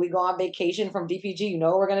because when we go on vacation from DPG, you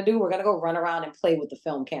know what we're going to do? We're going to go run around and play with the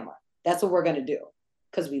film camera. That's what we're going to do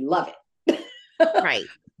because we love it. right.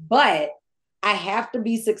 But I have to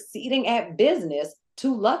be succeeding at business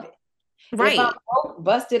to love it. If I'm Right. broke,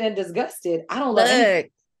 busted, and disgusted, I don't love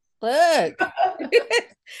anything. Look.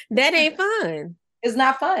 That ain't fun. It's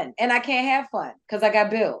not fun. And I can't have fun because I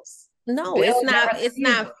got bills. No, Bill it's never he is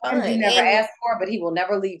not the friend you fun. never And asked for, but he will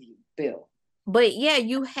never leave you, Bill. but yeah,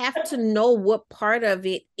 you have to know what part of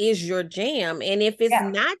it is your jam. And if it's Yeah.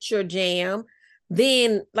 not your jam,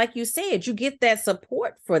 then like you said, you get that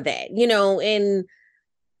support for that, and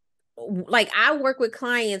like I work with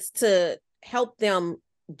clients to help them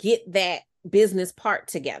get that business part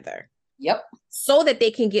together Yep. so that they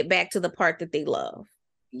can get back to the part that they love.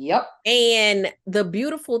 Yep. And the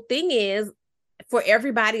beautiful thing is, for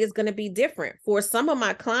everybody, is going to be different. For some of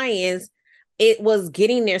my clients, it was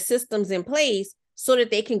getting their systems in place so that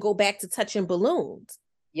they can go back to touching balloons.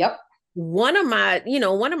 Yep. One of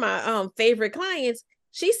my favorite clients,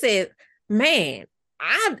 she said, "Man,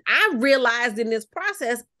 I realized in this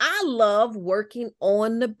process, I love working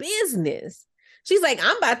on the business." She's like,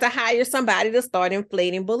 "I'm about to hire somebody to start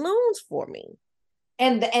inflating balloons for me."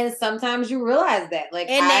 And sometimes you realize that. Like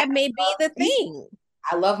And I that may be love the people. thing.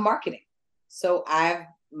 I love marketing. So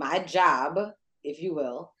my job, if you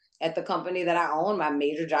will, at the company that I own, my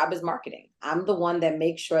major job is marketing. I'm the one that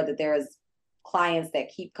makes sure that there's clients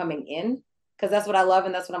that keep coming in because that's what I love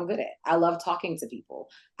and that's what I'm good at. I love talking to people.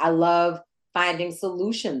 I love finding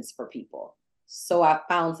solutions for people. So I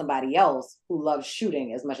found somebody else who loves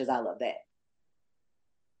shooting as much as I love that.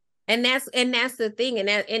 And that's the thing.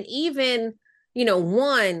 And even,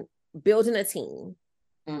 one, building a team.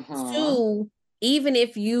 Mm-hmm. Two, even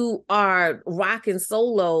if you are rocking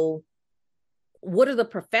solo, what are the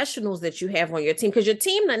professionals that you have on your team? Because your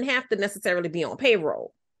team doesn't have to necessarily be on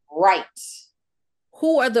payroll. Right.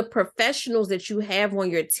 Who are the professionals that you have on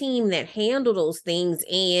your team that handle those things?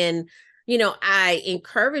 And, I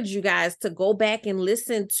encourage you guys to go back and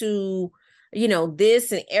listen to,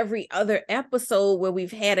 this and every other episode where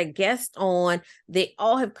we've had a guest on. They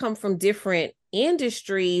all have come from different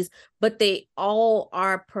industries, but they all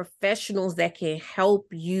are professionals that can help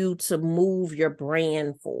you to move your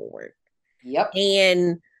brand forward. Yep.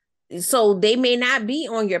 And so they may not be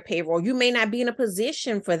on your payroll. You may not be in a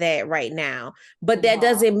position for that right now, but that Mm-hmm.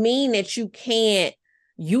 doesn't mean that you can't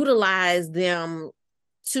utilize them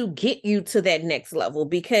to get you to that next level.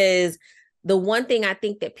 Because the one thing I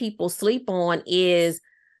think that people sleep on is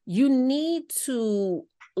you need to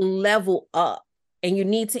level up and you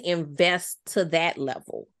need to invest to that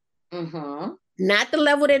level, Mm-hmm. not the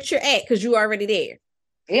level that you're at because you're already there.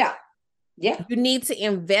 Yeah. Yeah. You need to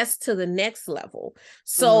invest to the next level. Mm-hmm.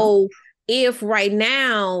 So if right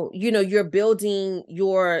now, you're building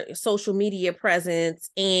your social media presence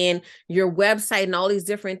and your website and all these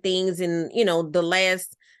different things, and the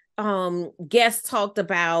last guest talked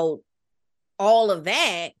about all of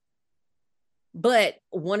that, but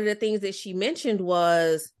one of the things that she mentioned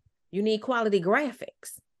was you need quality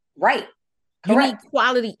graphics. Right. You need Correct.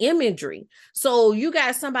 quality imagery. So you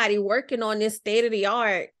got somebody working on this state of the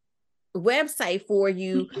art website for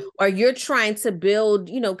you, or you're trying to build,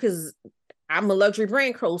 because I'm a luxury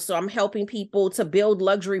brand coach, so I'm helping people to build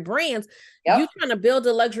luxury brands. You Yep. trying to build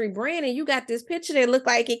a luxury brand and you got this picture that looked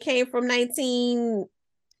like it came from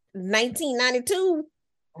 1992.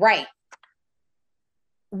 Right.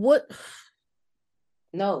 What?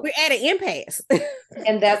 No. We're at an impasse.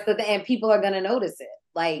 And that's the thing. And people are gonna notice it.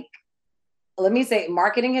 Like, let me say,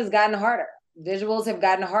 marketing has gotten harder. Visuals have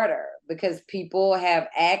gotten harder because people have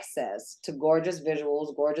access to gorgeous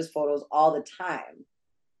visuals, gorgeous photos all the time.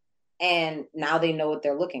 And now they know what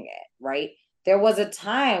they're looking at, right? There was a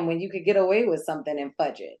time when you could get away with something and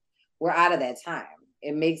fudge it. We're out of that time.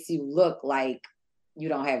 It makes you look like you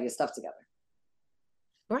don't have your stuff together.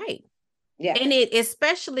 Right. Yeah. And it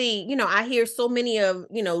especially, I hear so many of,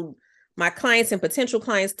 my clients and potential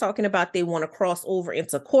clients talking about they want to cross over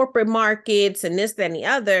into corporate markets and this, that, and the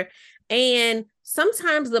other. And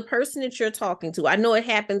sometimes the person that you're talking to, I know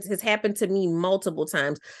has happened to me multiple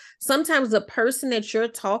times. Sometimes the person that you're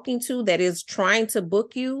talking to that is trying to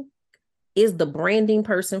book you is the branding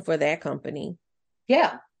person for that company.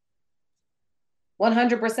 Yeah.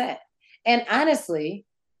 100%. And honestly,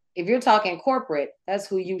 if you're talking corporate, that's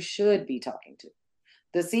who you should be talking to.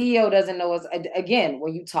 The CEO doesn't know us. Again,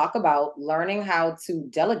 when you talk about learning how to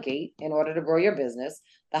delegate in order to grow your business,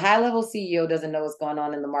 the high level CEO doesn't know what's going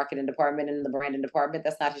on in the marketing department and in the branding department.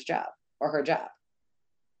 That's not his job or her job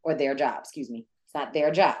or their job. Excuse me. It's not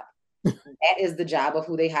their job. That is the job of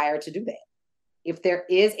who they hire to do that. If there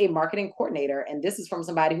is a marketing coordinator, and this is from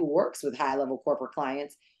somebody who works with high level corporate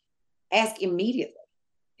clients, ask immediately,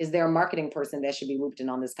 is there a marketing person that should be looped in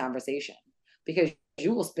on this conversation? Because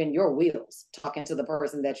you will spin your wheels talking to the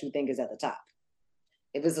person that you think is at the top.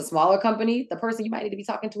 If it's a smaller company, the person you might need to be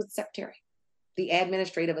talking to is the secretary, the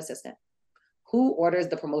administrative assistant. Who orders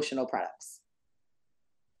the promotional products?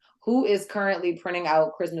 Who is currently printing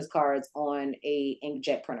out Christmas cards on a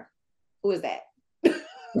inkjet printer? Who is that?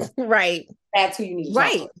 Right. That's who you need to talk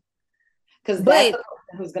Right. to. Because that's But the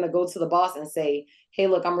person who's going to go to the boss and say, hey,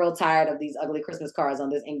 look, I'm real tired of these ugly Christmas cards on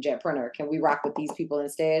this inkjet printer. Can we rock with these people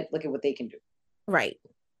instead? Look at what they can do. right.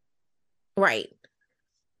 Right.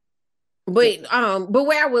 Yeah. But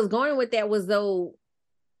where I was going with that was, though,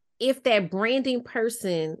 if that branding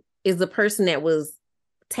person is the person that was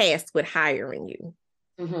tasked with hiring you,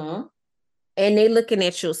 Mm-hmm. and they looking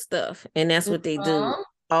at your stuff and that's what they do Mm-hmm.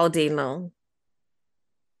 all day long,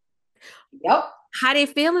 Yep. how they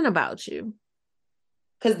feeling about you?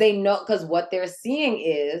 Because they know, because what they're seeing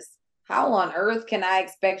is, how on earth can I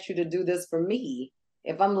expect you to do this for me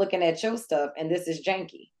if I'm looking at your stuff and this is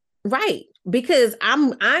janky? Right. Because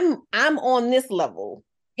I'm on this level.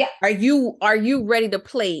 Yeah. Are you ready to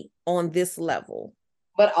play on this level?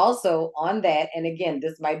 But also on that, and again,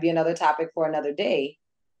 this might be another topic for another day.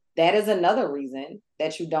 That is another reason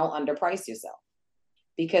that you don't underprice yourself.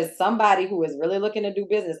 because somebody who is really looking to do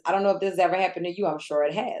business, I don't know if this has ever happened to you. I'm sure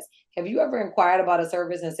it has. Have you ever inquired about a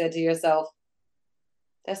service and said to yourself,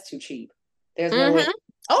 that's too cheap? There's no way Mm-hmm.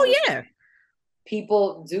 Oh, this. yeah.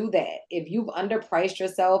 People do that. If you've underpriced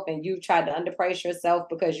yourself and you've tried to underprice yourself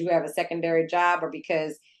because you have a secondary job or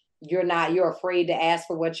because you're afraid to ask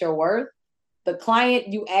for what you're worth, the client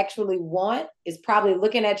you actually want is probably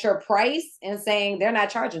looking at your price and saying they're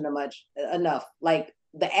not charging enough. Like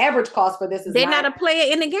the average cost for this is They're not nine. a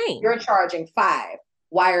player in the game. You're charging five.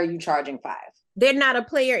 Why are you charging five? They're not a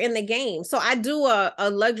player in the game. So I do a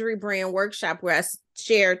luxury brand workshop where I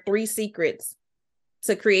share 3 secrets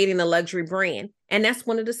to creating a luxury brand. And that's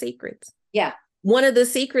one of the secrets. Yeah. One of the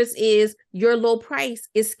secrets is your low price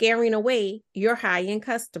is scaring away your high-end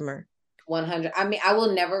customer. 100. I mean, I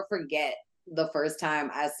will never forget the first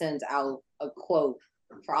time I sent out a quote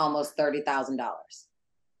for almost $30,000.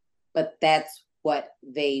 But that's what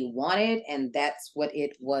they wanted and that's what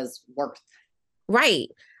it was worth. Right.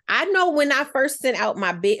 I know when I first sent out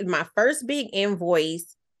my first big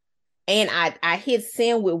invoice and I hit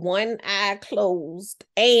send with one eye closed,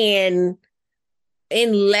 and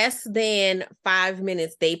in less than 5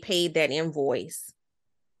 minutes they paid that invoice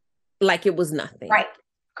like it was nothing. Right.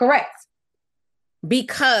 Correct.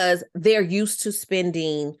 Because they're used to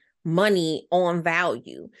spending money on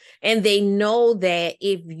value. And they know that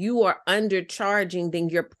if you are undercharging, then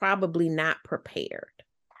you're probably not prepared.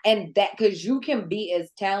 And that because you can be as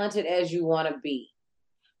talented as you want to be.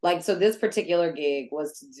 Like, so this particular gig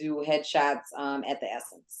was to do headshots at the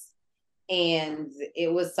Essence. And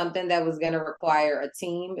it was something that was going to require a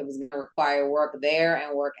team. It was going to require work there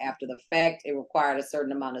and work after the fact. It required a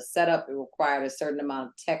certain amount of setup. It required a certain amount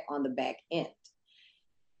of tech on the back end.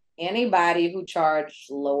 Anybody who charged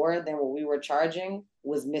lower than what we were charging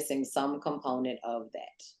was missing some component of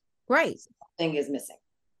that. Right. Something is missing.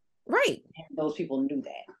 Right. And those people knew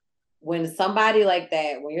that. When somebody like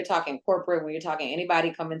that, when you're talking corporate, when you're talking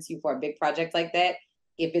anybody coming to you for a big project like that,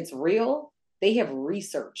 if it's real, they have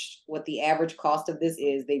researched what the average cost of this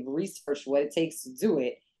is. They've researched what it takes to do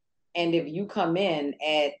it. And if you come in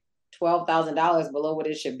at $12,000 below what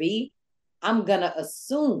it should be, I'm going to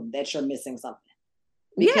assume that you're missing something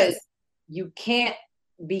because yes. you can't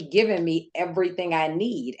be giving me everything I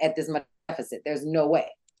need at this much deficit. There's no way.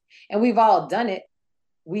 And we've all done it.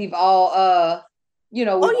 We've all, we've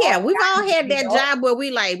We've all had you that know, job where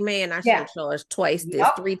we like, man, I should yeah, have charged twice this,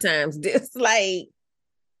 yep, 3 times this. Like,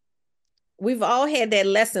 we've all had that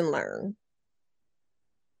lesson learned.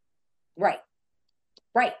 right,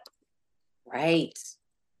 right, right.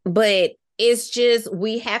 But it's just,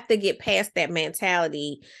 we have to get past that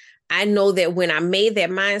mentality. I know that when I made that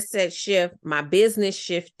mindset shift, my business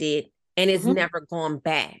shifted and it's never gone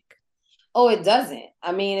back. Oh, it doesn't.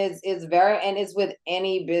 I mean, it's very, and it's with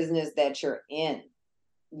any business that you're in.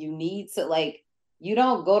 You need to you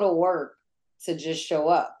don't go to work to just show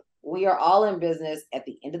up. We are all in business at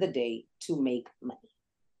the end of the day to make money.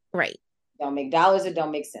 Right. Don't make dollars, it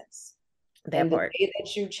don't make sense. That And the part. day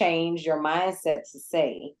that you change your mindset to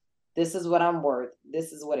say, this is what I'm worth,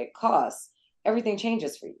 this is what it costs, everything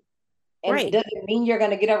changes for you. And Right. does it mean you're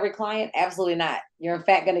going to get every client? Absolutely not. You're in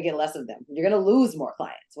fact going to get less of them. You're going to lose more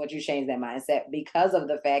clients once you change that mindset because of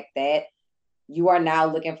the fact that you are now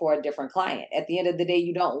looking for a different client. At the end of the day,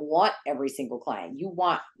 you don't want every single client. You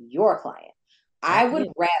want your client. I That's would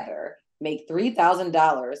it. rather make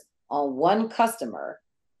 $3,000 on one customer,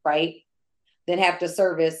 right, than have to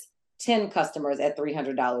service 10 customers at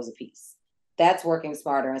 $300 a piece. That's working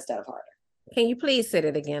smarter instead of harder. Can you please say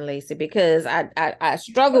it again, Lacey? Because I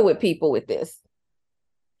struggle with people with this.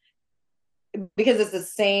 Because it's the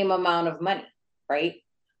same amount of money, right?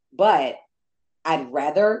 But I'd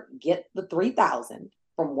rather get the 3,000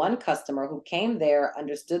 from one customer who came there,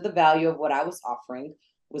 understood the value of what I was offering,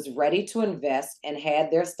 was ready to invest and had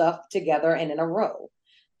their stuff together and in a row,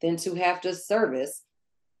 than to have to service,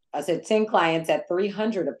 I said 10 clients at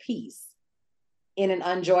 300 a piece in an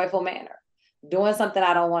unjoyful manner, doing something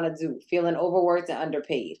I don't want to do, feeling overworked and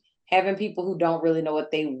underpaid, having people who don't really know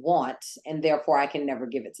what they want, and therefore I can never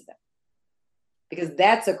give it to them. Because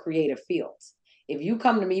that's a creative field. If you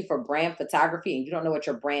come to me for brand photography and you don't know what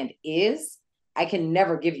your brand is, I can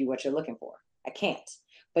never give you what you're looking for. I can't.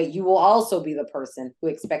 But you will also be the person who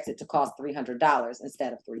expects it to cost $300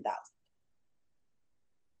 instead of $3,000.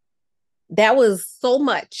 That was so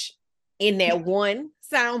much in that one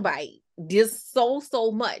soundbite. Just so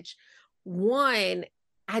much. One,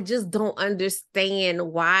 I just don't understand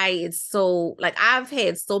why it's so, like, I've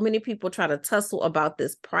had so many people try to tussle about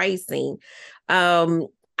this pricing.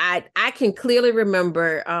 I can clearly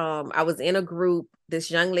remember I was in a group. This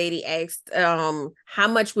young lady asked, how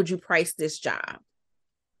much would you price this job?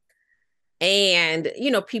 And,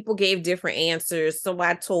 people gave different answers. So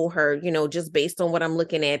I told her, just based on what I'm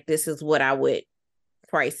looking at, this is what I would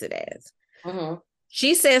price it as. Mm-hmm.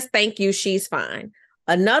 She says, thank you. She's fine.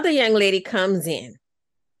 Another young lady comes in.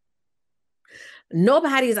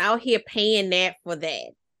 Nobody's out here paying that for that.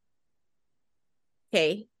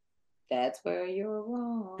 Okay. That's where you're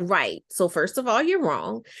wrong. Right. So first of all, you're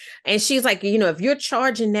wrong. And she's like, if you're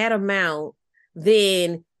charging that amount,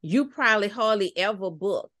 then you probably hardly ever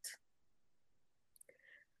booked.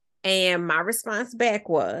 And my response back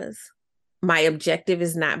was, my objective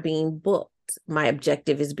is not being booked. My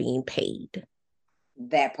objective is being paid.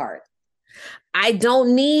 That part. I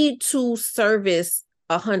don't need to service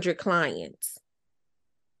 100 clients.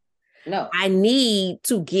 No. I need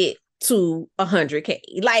to get to 100K.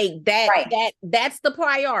 Like that's the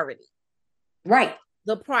priority. Right.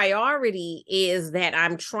 The priority is that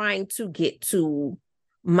I'm trying to get to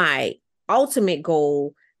my ultimate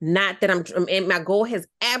goal, not that and my goal has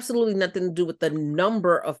absolutely nothing to do with the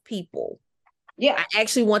number of people. Yeah. I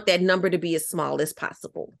actually want that number to be as small as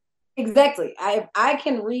possible. Exactly. I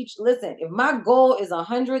can reach, listen, if my goal is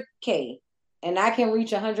 100K and I can reach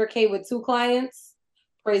 100K with 2 clients,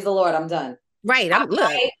 praise the Lord, I'm done. Right.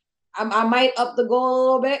 I might up the goal a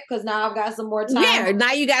little bit because now I've got some more time. Yeah,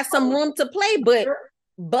 now you got some room to play,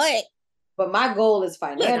 but my goal is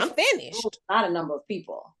financial. Look, I'm finished. Not a number of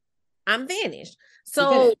people. I'm finished.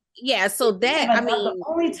 So yeah, so that the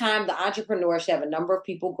only time the entrepreneur should have a number of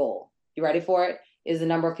people goal, you ready for it, is the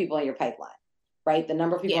number of people in your pipeline, right? The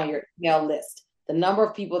number of people on your email list, the number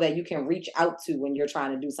of people that you can reach out to when you're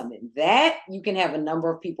trying to do something. That you can have a number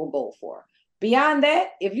of people goal for. Beyond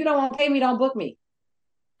that, if you don't want to pay me, don't book me.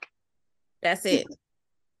 That's it.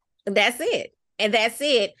 That's it. And that's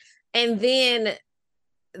it. And then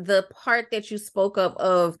the part that you spoke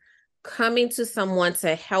of coming to someone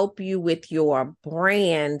to help you with your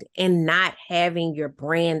brand and not having your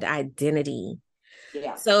brand identity.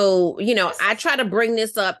 Yeah. So, I try to bring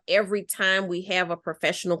this up every time we have a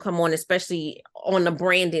professional come on, especially on the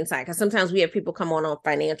branding side, because sometimes we have people come on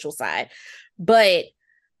financial side, but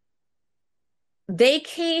they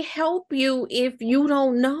can't help you if you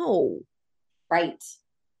don't know. Right.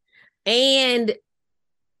 And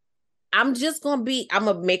I'm going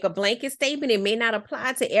to make a blanket statement. It may not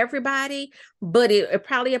apply to everybody, but it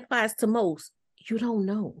probably applies to most. You don't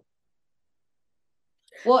know.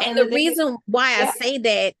 Well, and the reason why I say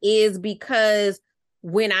that is because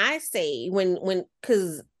when I say,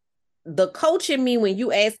 because the coach in me, when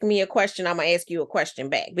you ask me a question, I'm going to ask you a question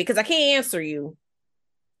back because I can't answer you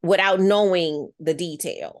without knowing the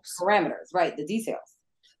details. Parameters, right, the details.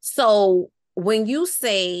 So when you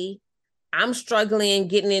say, I'm struggling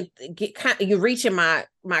you're reaching my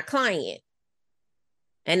client.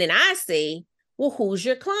 And then I say, well, who's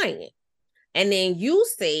your client? And then you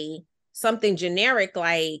say something generic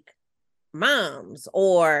like moms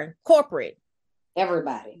or corporate.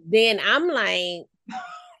 Everybody. Then I'm like,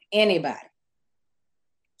 anybody.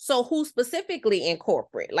 So who specifically in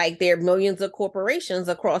corporate? Like there are millions of corporations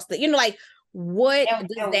across like what and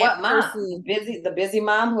that person the busy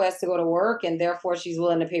mom who has to go to work and therefore she's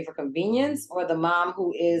willing to pay for convenience, or the mom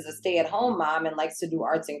who is a stay-at-home mom and likes to do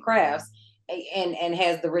arts and crafts and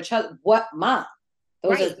has the rich husband? What mom?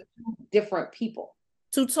 Those are two different people.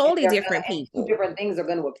 Two totally different people. Two different things are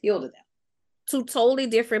going to appeal to them. Two totally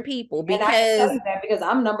different people. Because and I can tell you that because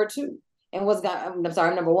I'm number 2. And I'm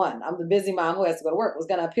number 1. I'm the busy mom who has to go to work. What's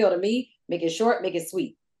going to appeal to me? Make it short, make it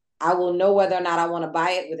sweet. I will know whether or not I want to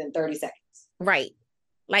buy it within 30 seconds. Right.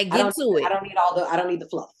 Like get to it. I don't need the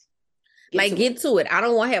fluff. Get to it. I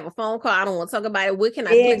don't want to have a phone call. I don't want to talk about it. What can I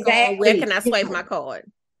click on? Where can I swipe my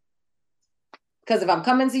card? Because if I'm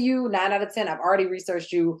coming to you 9 out of 10, I've already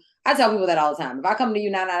researched you. I tell people that all the time. If I come to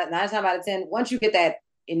you 9 times out of 10, once you get that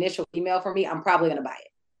initial email from me, I'm probably going to buy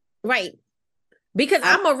it. Right. Because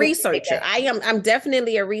I'm a researcher. I'm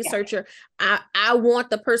definitely a researcher. Yeah. I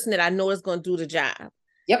want the person that I know is going to do the job.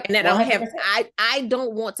 Yep. And that I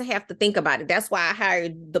don't want to have to think about it. That's why I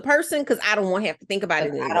hired the person, because I don't want to have to think about it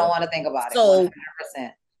anymore. I don't want to think about it. So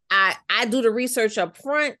 100%. I do the research up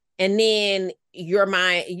front, and then you're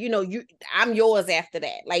mine, I'm yours after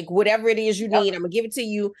that. Like whatever it is you need, I'm gonna give it to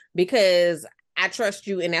you because I trust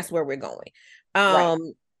you and that's where we're going.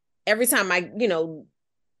 Every time I've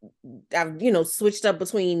switched up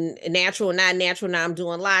between natural and not natural. Now I'm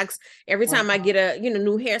doing locks. Every time I get a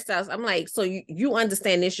new hairstyles, I'm like, so you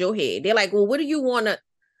understand this your head. They're like, well, what do you want to?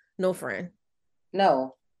 No, friend.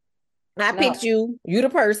 No. I picked you the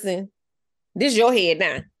person. This your head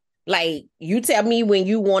now. Like you tell me when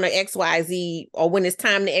you want to XYZ or when it's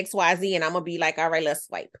time to XYZ, and I'm gonna be like, all right, let's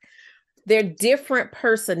swipe. They're different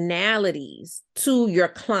personalities to your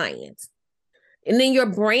clients. And then your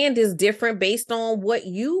brand is different based on what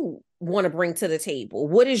you want to bring to the table.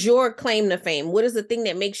 What is your claim to fame? What is the thing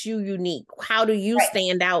that makes you unique? How do you Right.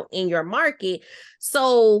 stand out in your market?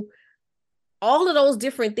 So all of those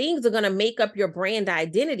different things are going to make up your brand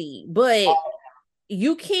identity. But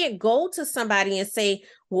you can't go to somebody and say,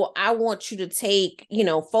 well, I want you to take,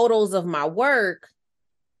 photos of my work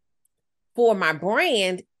for my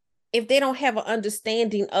brand if they don't have an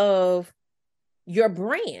understanding of your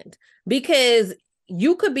brand, because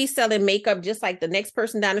you could be selling makeup just like the next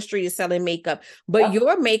person down the street is selling makeup, but Yep.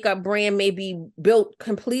 your makeup brand may be built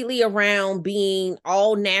completely around being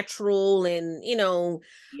all natural and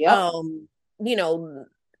Yep. um you know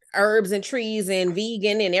herbs and trees and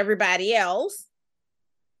vegan and everybody else.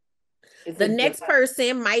 It's The a next different,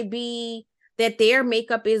 person might be that their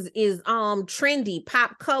makeup is trendy,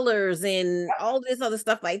 pop colors and all this other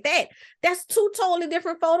stuff like that. That's two totally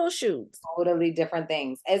different photo shoots. totally different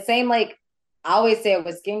things. And same like I always say it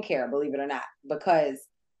with skincare, believe it or not, because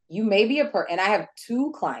you may be and I have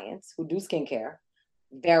two clients who do skincare,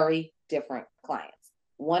 very different clients.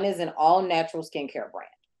 One is an all natural skincare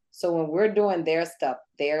brand. So when we're doing their stuff,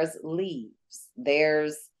 there's leaves,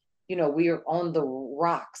 there's, we're on the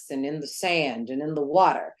rocks and in the sand and in the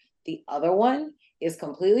water. The other one is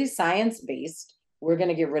completely science based. We're going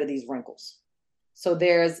to get rid of these wrinkles. So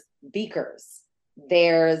there's beakers,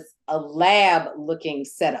 there's a lab looking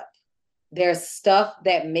setup, there's stuff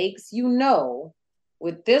that makes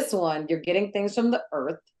with this one, you're getting things from the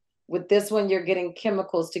earth. With this one, you're getting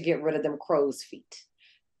chemicals to get rid of them crow's feet.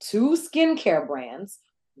 Two skincare brands,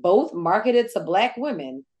 both marketed to Black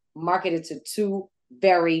women, marketed to two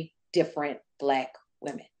very different Black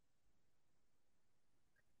women.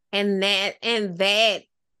 And that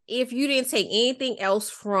if you didn't take anything else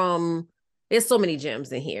from, there's so many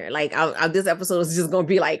gems in here, like this episode is just gonna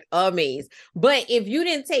be like amazing, but if you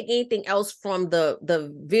didn't take anything else from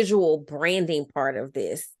the visual branding part of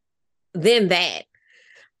this, then that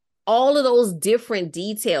all of those different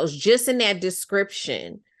details just in that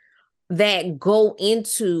description that go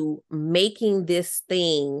into making this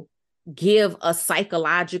thing give a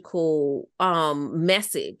psychological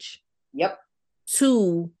message Yep.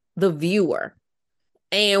 to the viewer.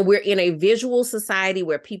 And we're in a visual society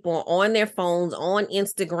where people are on their phones, on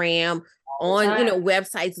Instagram, All the on time.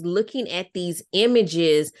 websites, looking at these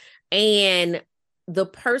images, and the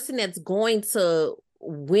person that's going to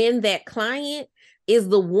win that client is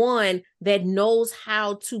the one that knows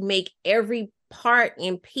how to make every part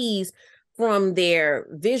and piece, from their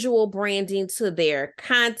visual branding to their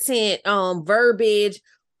content verbiage,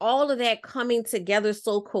 all of that coming together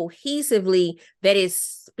so cohesively that it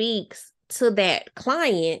speaks to that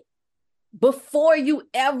client before you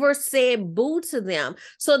ever said boo to them.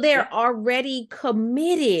 So Yep. they're already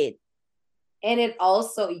committed. And it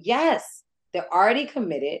also, yes, they're already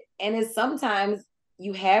committed. And it's sometimes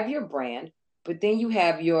you have your brand, but then you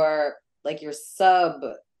have your sub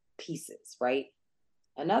pieces, right?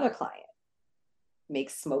 Another client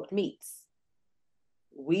makes smoked meats.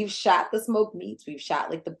 We've shot the smoked meats. We've shot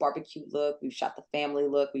like the barbecue look. We've shot the family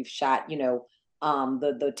look. We've shot, the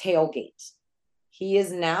tailgate. He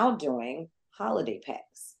is now doing holiday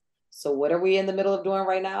packs. So what are we in the middle of doing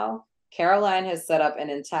right now? Caroline has set up an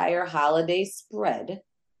entire holiday spread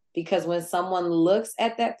because when someone looks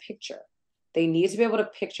at that picture, they need to be able to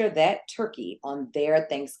picture that turkey on their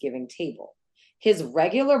Thanksgiving table. His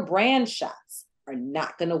regular brand shots are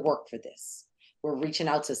not going to work for this. We're reaching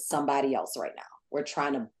out to somebody else right now. We're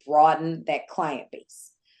trying to broaden that client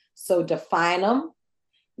base. So define them,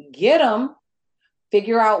 get them,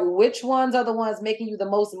 figure out which ones are the ones making you the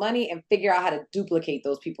most money, and figure out how to duplicate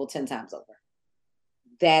those people 10 times over.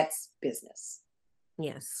 That's business.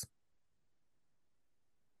 Yes.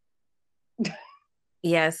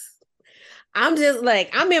 Yes. I'm just like,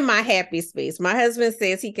 I'm in my happy space. My husband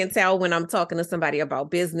says he can tell when I'm talking to somebody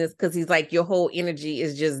about business because he's like, your whole energy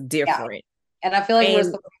is just Yeah. different. And I feel like we're And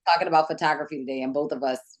supposed to be talking about photography today, and both of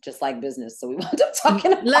us just like business. So we wound up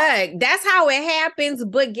talking about. look, that's how it happens.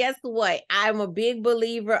 But guess what? I'm a big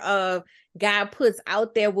believer of God puts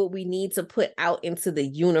out there what we need to put out into the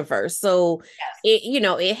universe. So Yes.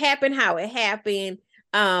 it happened how it happened.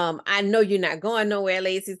 I know you're not going nowhere,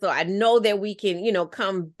 Lacey. So I know that we can,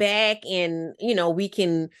 come back and, we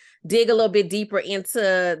can dig a little bit deeper into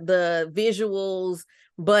the visuals.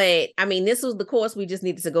 But I mean, this was the course we just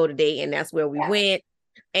needed to go today, and that's where we Yes. went.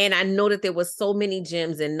 And I know that there was so many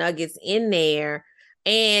gems and nuggets in there.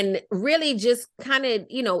 And really just kind of,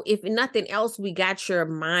 if nothing else, we got your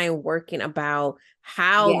mind working about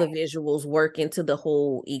how Yes. the visuals work into the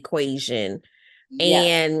whole equation. Yes.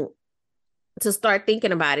 And to start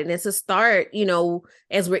thinking about it and to start,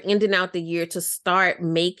 as we're ending out the year, to start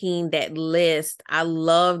making that list. I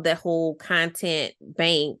love the whole content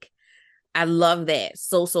bank. I love that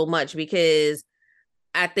so, so much because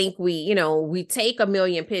I think we take a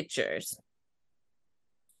million pictures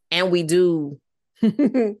and we do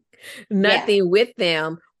Yeah, nothing with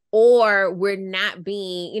them, or we're not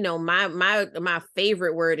being, my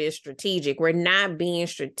favorite word is strategic. We're not being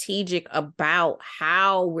strategic about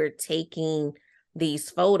how we're taking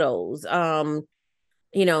these photos.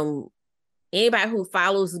 You know, Anybody who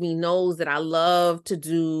follows me knows that I love to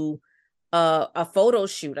do a photo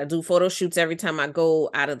shoot. I do photo shoots every time I go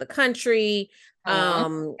out of the country.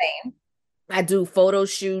 Um, same. I do photo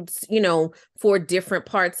shoots, for different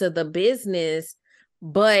parts of the business.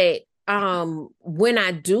 But when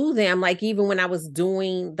I do them, like even when I was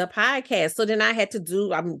doing the podcast, so then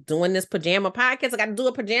I'm doing this pajama podcast. I got to do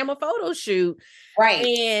a pajama photo shoot. Right.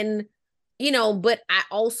 And but I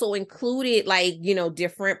also included like,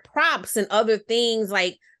 different props and other things,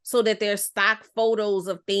 like so that there's stock photos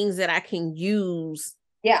of things that I can use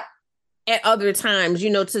Yeah, at other times,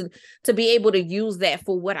 to be able to use that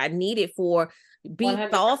for what I need it for. Be 100%.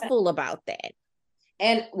 thoughtful about that.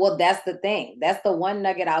 And well, that's the thing. That's the one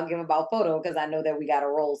nugget I'll give about photo because I know that we got to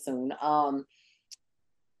roll soon.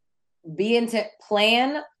 Be intent,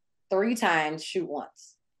 plan 3 times, shoot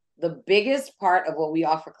once. The biggest part of what we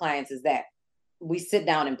offer clients is that we sit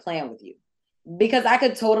down and plan with you. Because I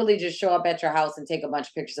could totally just show up at your house and take a bunch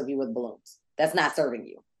of pictures of you with balloons. That's not serving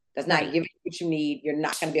you. That's not Right. giving you what you need. You're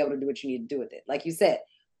not going to be able to do what you need to do with it. Like you said,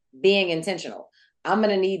 being intentional. I'm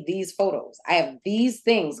going to need these photos. I have these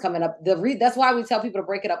things coming up. That's why we tell people to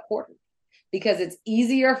break it up quarterly, because it's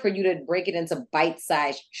easier for you to break it into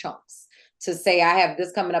bite-sized chunks. To say I have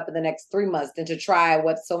this coming up in the next 3 months than to try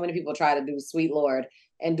what so many people try to do, sweet Lord,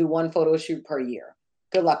 and do one photo shoot per year.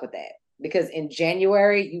 Good luck with that. Because in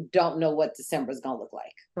January, you don't know what December is going to look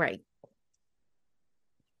like. Right.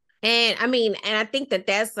 And I think that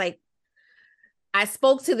that's like, I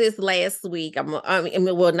spoke to this last week.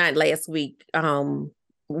 Well, not last week.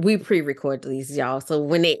 We pre-record these, y'all. So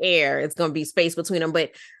when they air, it's going to be space between them.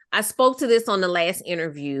 But I spoke to this on the last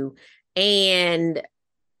interview, and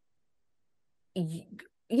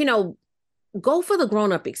go for the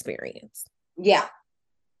grown-up experience. Yeah.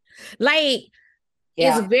 Like,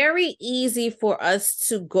 it's Yeah. very easy for us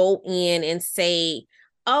to go in and say,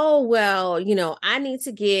 oh, well, I need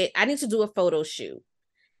to do a photo shoot.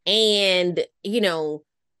 And,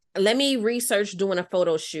 let me research doing a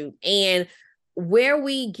photo shoot. And where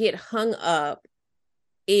we get hung up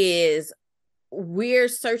is we're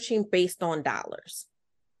searching based on dollars.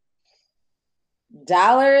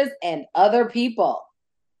 Dollars and other people.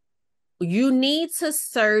 You need to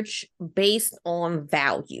search based on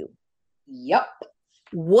value. Yep.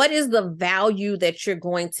 What is the value that you're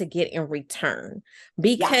going to get in return? Yeah.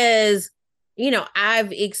 Because,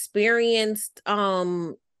 I've experienced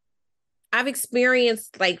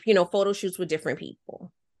like, photo shoots with different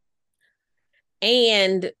people.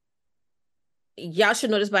 And y'all should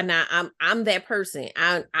know this by now. I'm that person.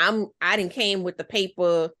 I didn't came with the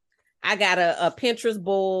paper. I got a Pinterest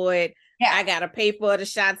board. Yeah. I got a paper of the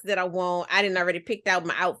shots that I want. I didn't already picked out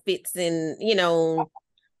my outfits and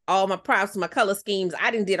all my props, my color schemes. I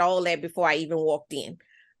didn't did all that before I even walked in.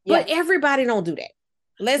 But Yes. everybody don't do that.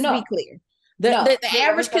 Let's No. be clear. No. The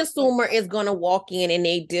average consumer is gonna walk in and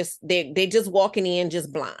they just walking in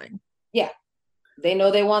just blind. Yeah. They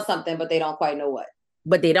know they want something, but they don't quite know what.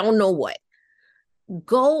 But they don't know what.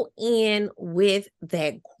 Go in with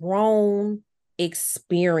that grown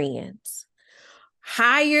experience.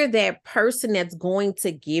 Hire that person that's going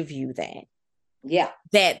to give you that. Yeah.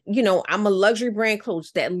 That, I'm a luxury brand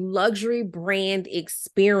coach, that luxury brand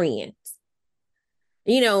experience.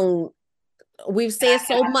 We've said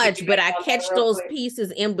so much, but I catch those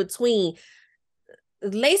pieces in between.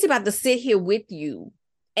 Lacey about to sit here with you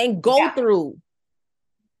and go through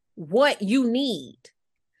what you need.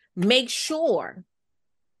 Make sure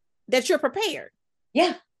that you're prepared.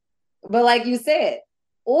 Yeah. But like you said,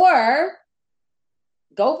 or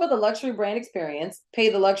go for the luxury brand experience, pay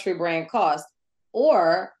the luxury brand cost,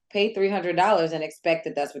 or pay $300 and expect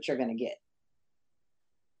that that's what you're going to get.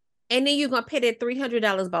 And then you're going to pay that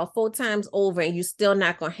 $300 about 4 times over, and you're still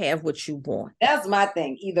not going to have what you want. That's my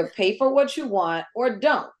thing. Either pay for what you want or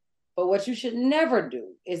don't. But what you should never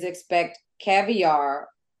do is expect caviar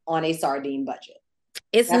on a sardine budget.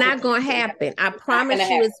 It's not going to happen. I promise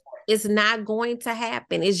you, it's not going to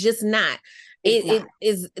happen. It's just not. It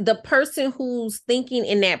is the person who's thinking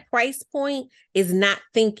in that price point is not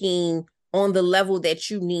thinking on the level that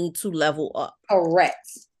you need to level up.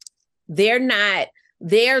 Correct. They're not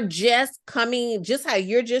They're just coming, just how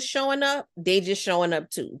you're just showing up, they just showing up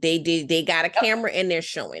too. They got a Yep. camera and they're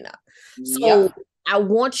showing up. So Yep. I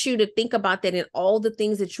want you to think about that in all the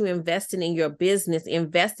things that you invest in your business.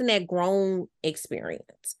 Invest in that grown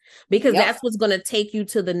experience because Yep. that's what's going to take you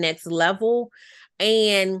to the next level.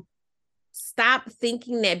 And stop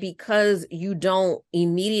thinking that because you don't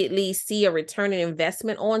immediately see a return on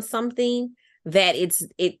investment on something that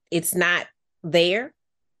it's not there.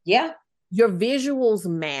 Yeah. Your visuals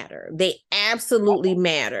matter. They absolutely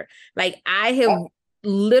matter. Like I have Yep.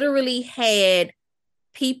 literally had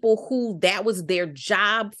people who that was their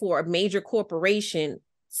job for a major corporation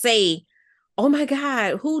say, "Oh my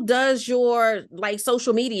God, who does your like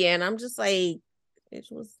social media?" And I'm just like, it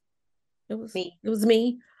was Me. it was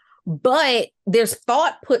me. But there's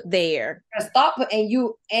thought put there. There's thought,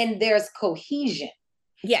 and there's cohesion.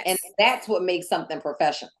 And Yes. that's what makes something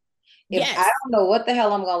professional. If I Yes. don't know what the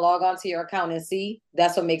hell I'm gonna log on to your account and see,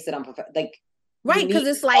 that's what makes it unprofessional. Like you Right. need Because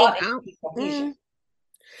it's thought like, and you need cohesion.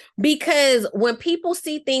 because when people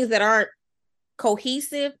see things that aren't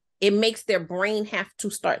cohesive, it makes their brain have to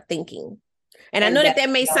start thinking. And I And know that that's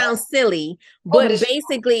that may you know, sound silly, oh, but but it's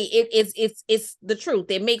basically it's the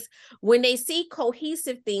truth. It makes when they see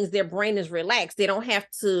cohesive things, their brain is relaxed. They don't have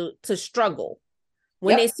to struggle.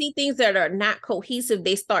 When they yep. see things that are not cohesive,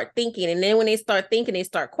 they start thinking. And then when they start thinking, they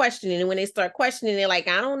start questioning. And when they start questioning, they're like,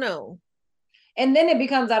 I don't know. And then it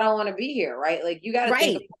becomes I don't want to be here, right? Like you got to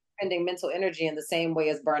think of Right. spending mental energy in the same way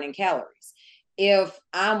as burning calories. If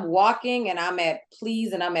I'm walking and I'm at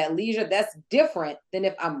please and I'm at leisure, that's different than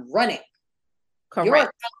if I'm running. Your account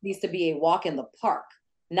Correct. needs to be a walk in the park,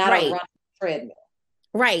 not a Right. run treadmill.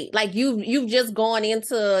 Right. Like you've just gone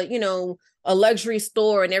into, a luxury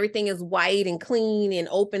store and everything is white and clean and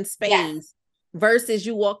open Yes, space versus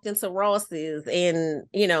you walked into Ross's and,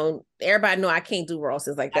 everybody know I can't do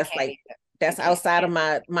Ross's. Like I that's can't like either. I that's can't. outside of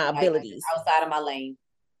my Like it's abilities. outside of my lane.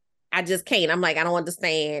 I just can't. I'm like, I don't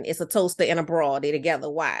understand. It's a toaster and a bra. They're together.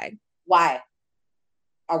 Why? Why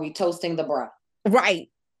are we toasting the bra? Right.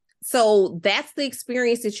 So that's the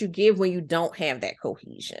experience that you give when you don't have that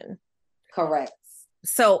cohesion. Correct.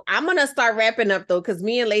 So I'm gonna start wrapping up though, because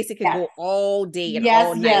me and Lacey can Yes. go all day and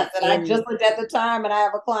all Yes, night. yes. And I just And looked at the time and I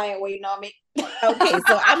have a client waiting on me. okay,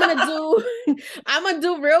 so I'm gonna do I'm gonna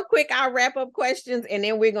do real quick our wrap up questions and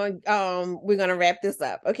then we're gonna wrap this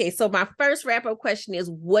up. Okay, so my first wrap up question is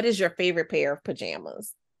what is your favorite pair of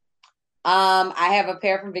pajamas? I have a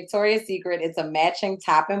pair from Victoria's Secret. It's a matching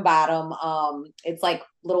top and bottom. It's like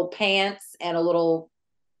little pants and a little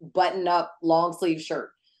button up long sleeve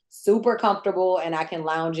shirt. Super comfortable, and I can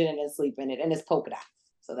lounge in it and sleep in it. And it's polka dots.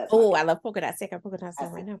 So that's my Oh, I favorite. love polka dots. I got polka dots on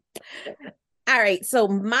That's right now. it. All right, so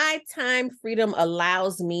my time freedom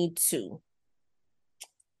allows me to.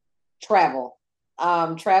 Travel.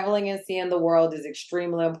 Traveling and seeing the world is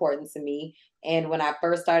extremely important to me. And when I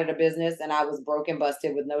first started a business and I was broke and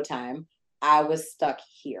busted with no time, I was stuck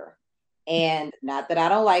here. And not that I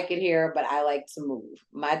don't like it here, but I like to move.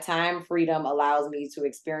 My time freedom allows me to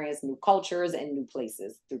experience new cultures and new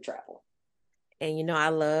places through travel. And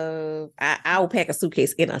I'll pack a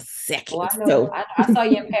suitcase in a Oh, second. I know. So I saw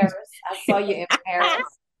you in Paris. I saw you in Paris.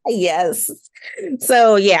 yes.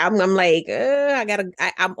 So yeah, I'm like,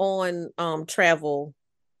 I'm on travel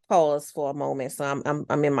pause for a moment. So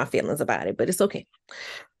I'm in my feelings about it, but it's okay.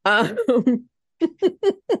 Um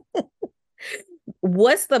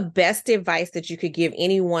what's the best advice that you could give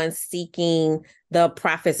anyone seeking the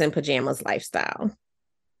profits and pajamas lifestyle?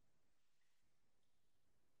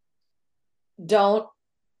 Don't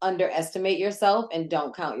underestimate yourself and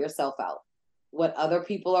don't count yourself out. What other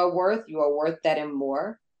people are worth, you are worth that and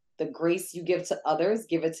more. The grace you give to others,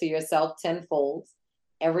 give it to yourself tenfold.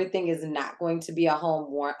 Everything is not going to be a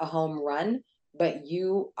home run, but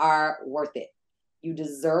you are worth it. You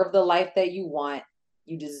deserve the life that you want.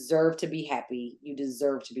 You deserve to be happy. You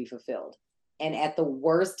deserve to be fulfilled. And at the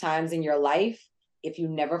worst times in your life, if you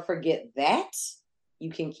never forget that,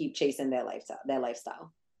 you can keep chasing that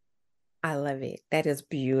lifestyle. I love it. That is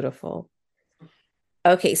beautiful.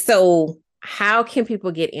 Okay, so how can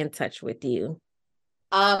people get in touch with you?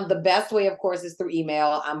 The best way, of course, is through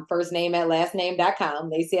email. I'm first name at lastname.com,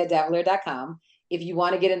 Lacey at Davalier.com. If you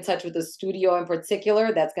want to get in touch with the studio in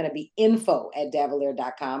particular, that's going to be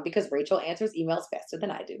info@davalier.com because Rachel answers emails faster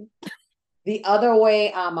than I do. The other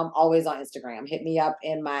way, I'm always on Instagram. Hit me up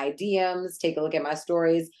in my DMs, take a look at my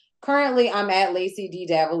stories. Currently, I'm at Lacey D.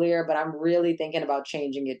 Davalier, but I'm really thinking about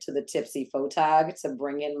changing it to the Tipsy Photog to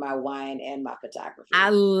bring in my wine and my I photography.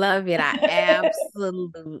 love it. I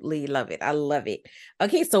absolutely love it. I love it.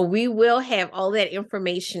 Okay, so we will have all that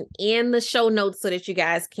information in the show notes so that you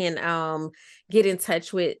guys can get in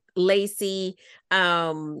touch with Lacey.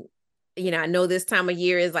 I know this time of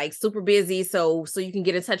year is like super busy, so you can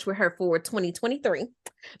get in touch with her for 2023.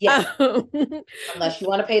 Yes, Um, unless you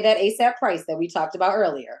want to pay that ASAP price that we talked about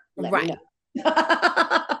earlier, let me right.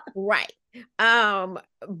 know. Right.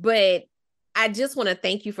 But I just want to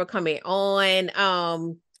thank you for coming on.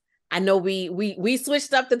 I know we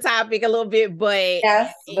switched up the topic a little bit, but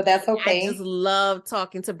Yes, but that's I just okay. love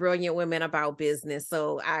talking to brilliant women about business.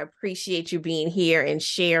 So I appreciate you being here and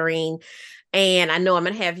sharing. And I know I'm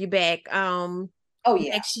gonna have you back Oh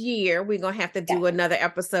yeah, next year. We're gonna have to yeah. do another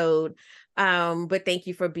episode. But thank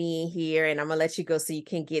you for being here, and I'm gonna let you go so you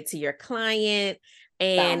can get to your client.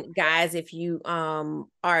 Sounds And guys, if you are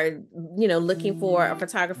looking for a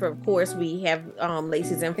photographer, of course we have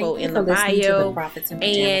Lacey's info Thank you in for the listening to the bio. Profits and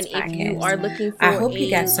Pajamas And if you are podcast. looking I for hope you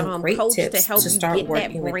got a some great coach to tips help to you start get that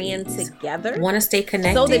working with brand ease. together Want to stay so that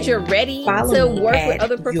connected? you're ready Follow to me work with at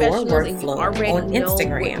other Your professionals and you Workflow already on know what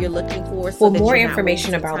you're Instagram. looking so For that more you're not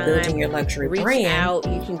information wasting about time, building your luxury reach brand, out.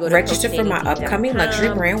 You can go to register for my upcoming luxury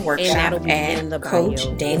coachdanny.com brand and that'll workshop be at in the bio as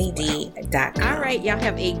well. All CoachDannyD.com. right, y'all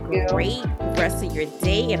have a you. great rest of your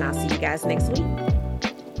day and I'll see you guys next week.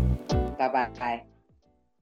 Bye bye.